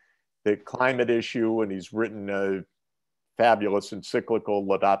in the climate issue, and he's written a fabulous encyclical,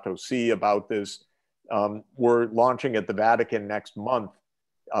 Laudato Si, about this. We're launching at the Vatican next month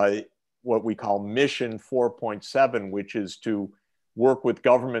what we call Mission 4.7, which is to work with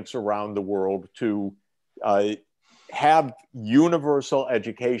governments around the world to have universal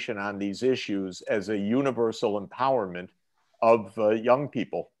education on these issues as a universal empowerment of young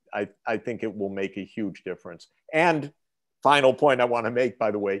people. I think it will make a huge difference. And final point I want to make,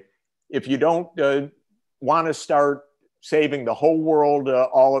 by the way, if you don't want to start saving the whole world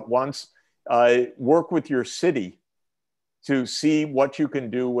all at once, work with your city to see what you can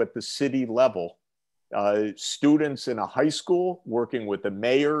do at the city level. Students in a high school working with the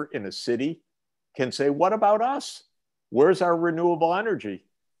mayor in a city can say, what about us? Where's our renewable energy?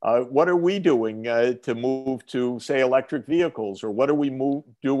 What are we doing to move to, say, electric vehicles? Or what are we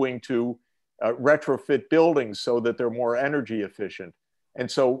doing to retrofit buildings so that they're more energy efficient? And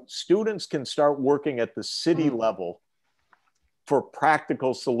so students can start working at the city level for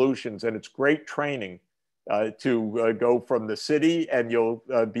practical solutions. And it's great training to go from the city, and you'll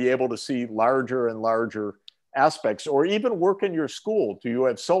be able to see larger and larger aspects. Or even work in your school. Do you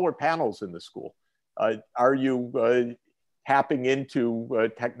have solar panels in the school? Are you tapping into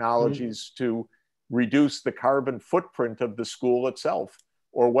technologies to reduce the carbon footprint of the school itself?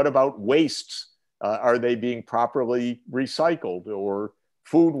 Or what about wastes? Are they being properly recycled, or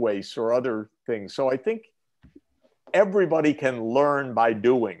food waste, or other things? So I think everybody can learn by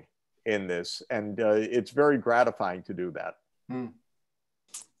doing in this, and it's very gratifying to do that.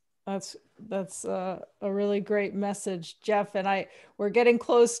 That's a really great message, Jeff. And we're getting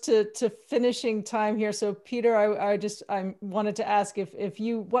close to finishing time here. So Peter, I wanted to ask if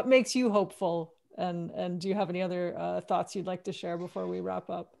what makes you hopeful, and do you have any other thoughts you'd like to share before we wrap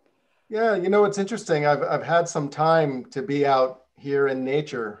up? Yeah, you know, it's interesting. I've had some time to be out here in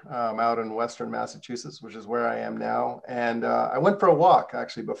nature, out in Western Massachusetts, which is where I am now. And I went for a walk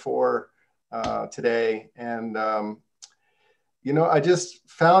actually before today. And you know, I just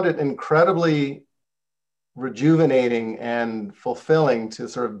found it incredibly rejuvenating and fulfilling to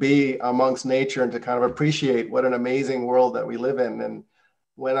sort of be amongst nature and to kind of appreciate what an amazing world that we live in. And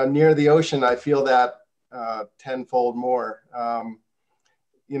when I'm near the ocean, I feel that tenfold more.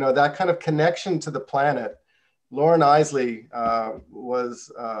 You know, that kind of connection to the planet. Lauren Isley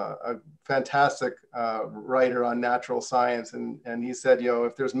was a fantastic writer on natural science. And he said, you know,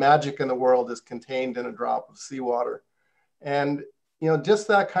 if there's magic in the world, it's contained in a drop of seawater. And, you know, just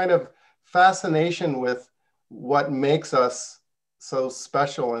that kind of fascination with what makes us so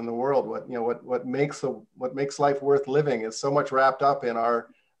special in the world, what makes life worth living is so much wrapped up in our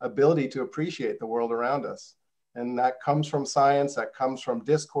ability to appreciate the world around us. And that comes from science, that comes from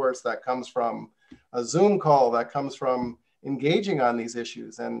discourse, that comes from a Zoom call, that comes from engaging on these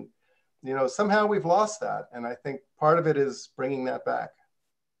issues. And, you know, somehow we've lost that. And I think part of it is bringing that back.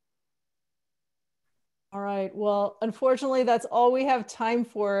 All right. Well, unfortunately, that's all we have time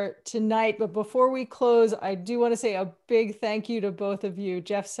for tonight. But before we close, I do want to say a big thank you to both of you,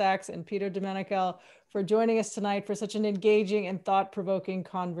 Jeff Sachs and Peter Menocal, for joining us tonight for such an engaging and thought-provoking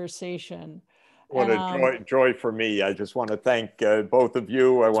conversation. What a joy for me. I just want to thank both of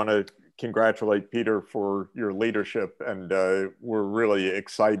you. I want to congratulate Peter for your leadership, and we're really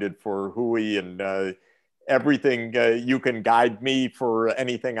excited for WHOI and everything. You can guide me for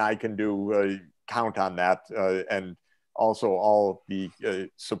anything I can do. Count on that, and also all the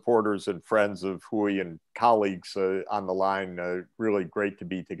supporters and friends of WHOI and colleagues on the line. Really great to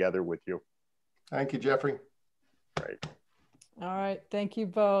be together with you. Thank you, Jeffrey. Great. All right, thank you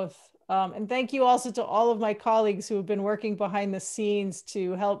both. And thank you also to all of my colleagues who have been working behind the scenes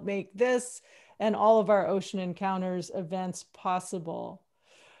to help make this and all of our Ocean Encounters events possible.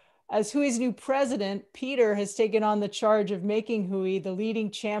 As WHOI's new president, Peter has taken on the charge of making WHOI the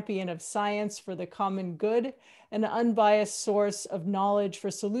leading champion of science for the common good, an unbiased source of knowledge for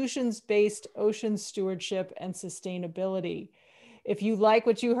solutions-based ocean stewardship and sustainability. If you like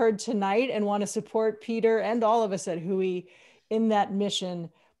what you heard tonight and want to support Peter and all of us at WHOI in that mission,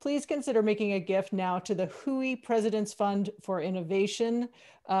 please consider making a gift now to the WHOI President's Fund for Innovation.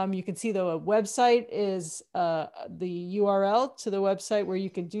 You can see the website is, the URL to the website where you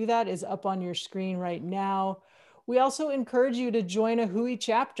can do that is up on your screen right now. We also encourage you to join a WHOI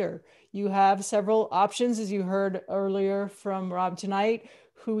chapter. You have several options, as you heard earlier from Rob tonight: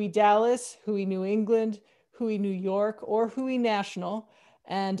 WHOI Dallas, WHOI New England, WHOI New York, or WHOI National.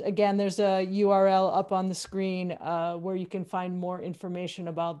 And again, there's a URL up on the screen where you can find more information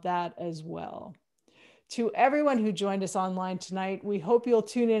about that as well. To everyone who joined us online tonight, we hope you'll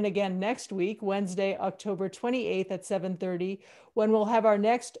tune in again next week, Wednesday, October 28th at 7:30, when we'll have our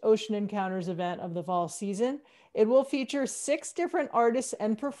next Ocean Encounters event of the fall season. It will feature 6 different artists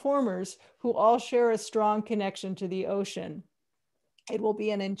and performers who all share a strong connection to the ocean. It will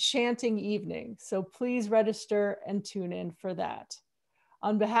be an enchanting evening, so please register and tune in for that.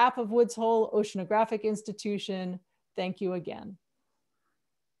 On behalf of Woods Hole Oceanographic Institution, thank you again.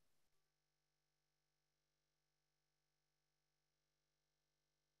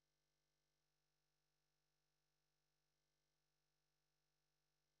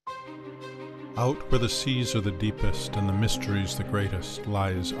 Out where the seas are the deepest and the mysteries the greatest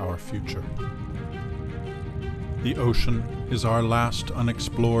lies our future. The ocean is our last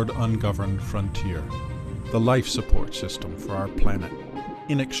unexplored, ungoverned frontier, the life support system for our planet,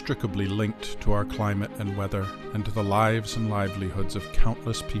 inextricably linked to our climate and weather and to the lives and livelihoods of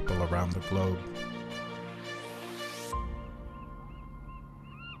countless people around the globe.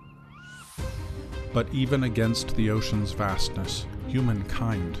 But even against the ocean's vastness,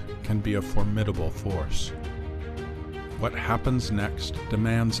 humankind can be a formidable force. What happens next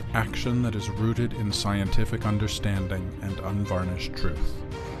demands action that is rooted in scientific understanding and unvarnished truth,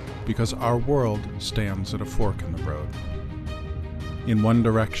 because our world stands at a fork in the road. In one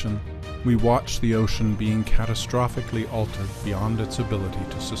direction, we watch the ocean being catastrophically altered beyond its ability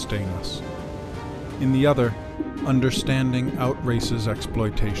to sustain us. In the other, understanding outraces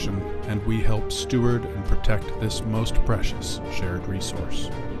exploitation, and we help steward and protect this most precious shared resource.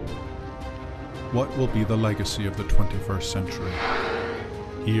 What will be the legacy of the 21st century?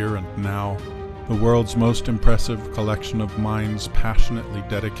 Here and now, the world's most impressive collection of minds passionately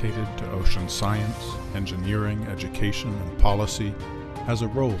dedicated to ocean science, engineering, education, and policy has a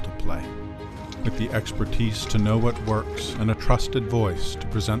role to play. With the expertise to know what works and a trusted voice to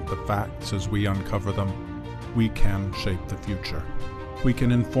present the facts as we uncover them, we can shape the future. We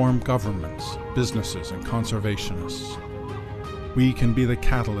can inform governments, businesses, and conservationists. We can be the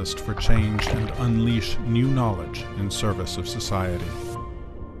catalyst for change and unleash new knowledge in service of society.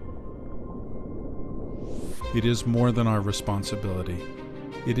 It is more than our responsibility.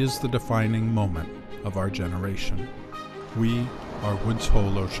 It is the defining moment of our generation. We are Woods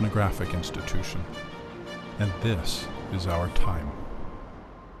Hole Oceanographic Institution, and this is our time.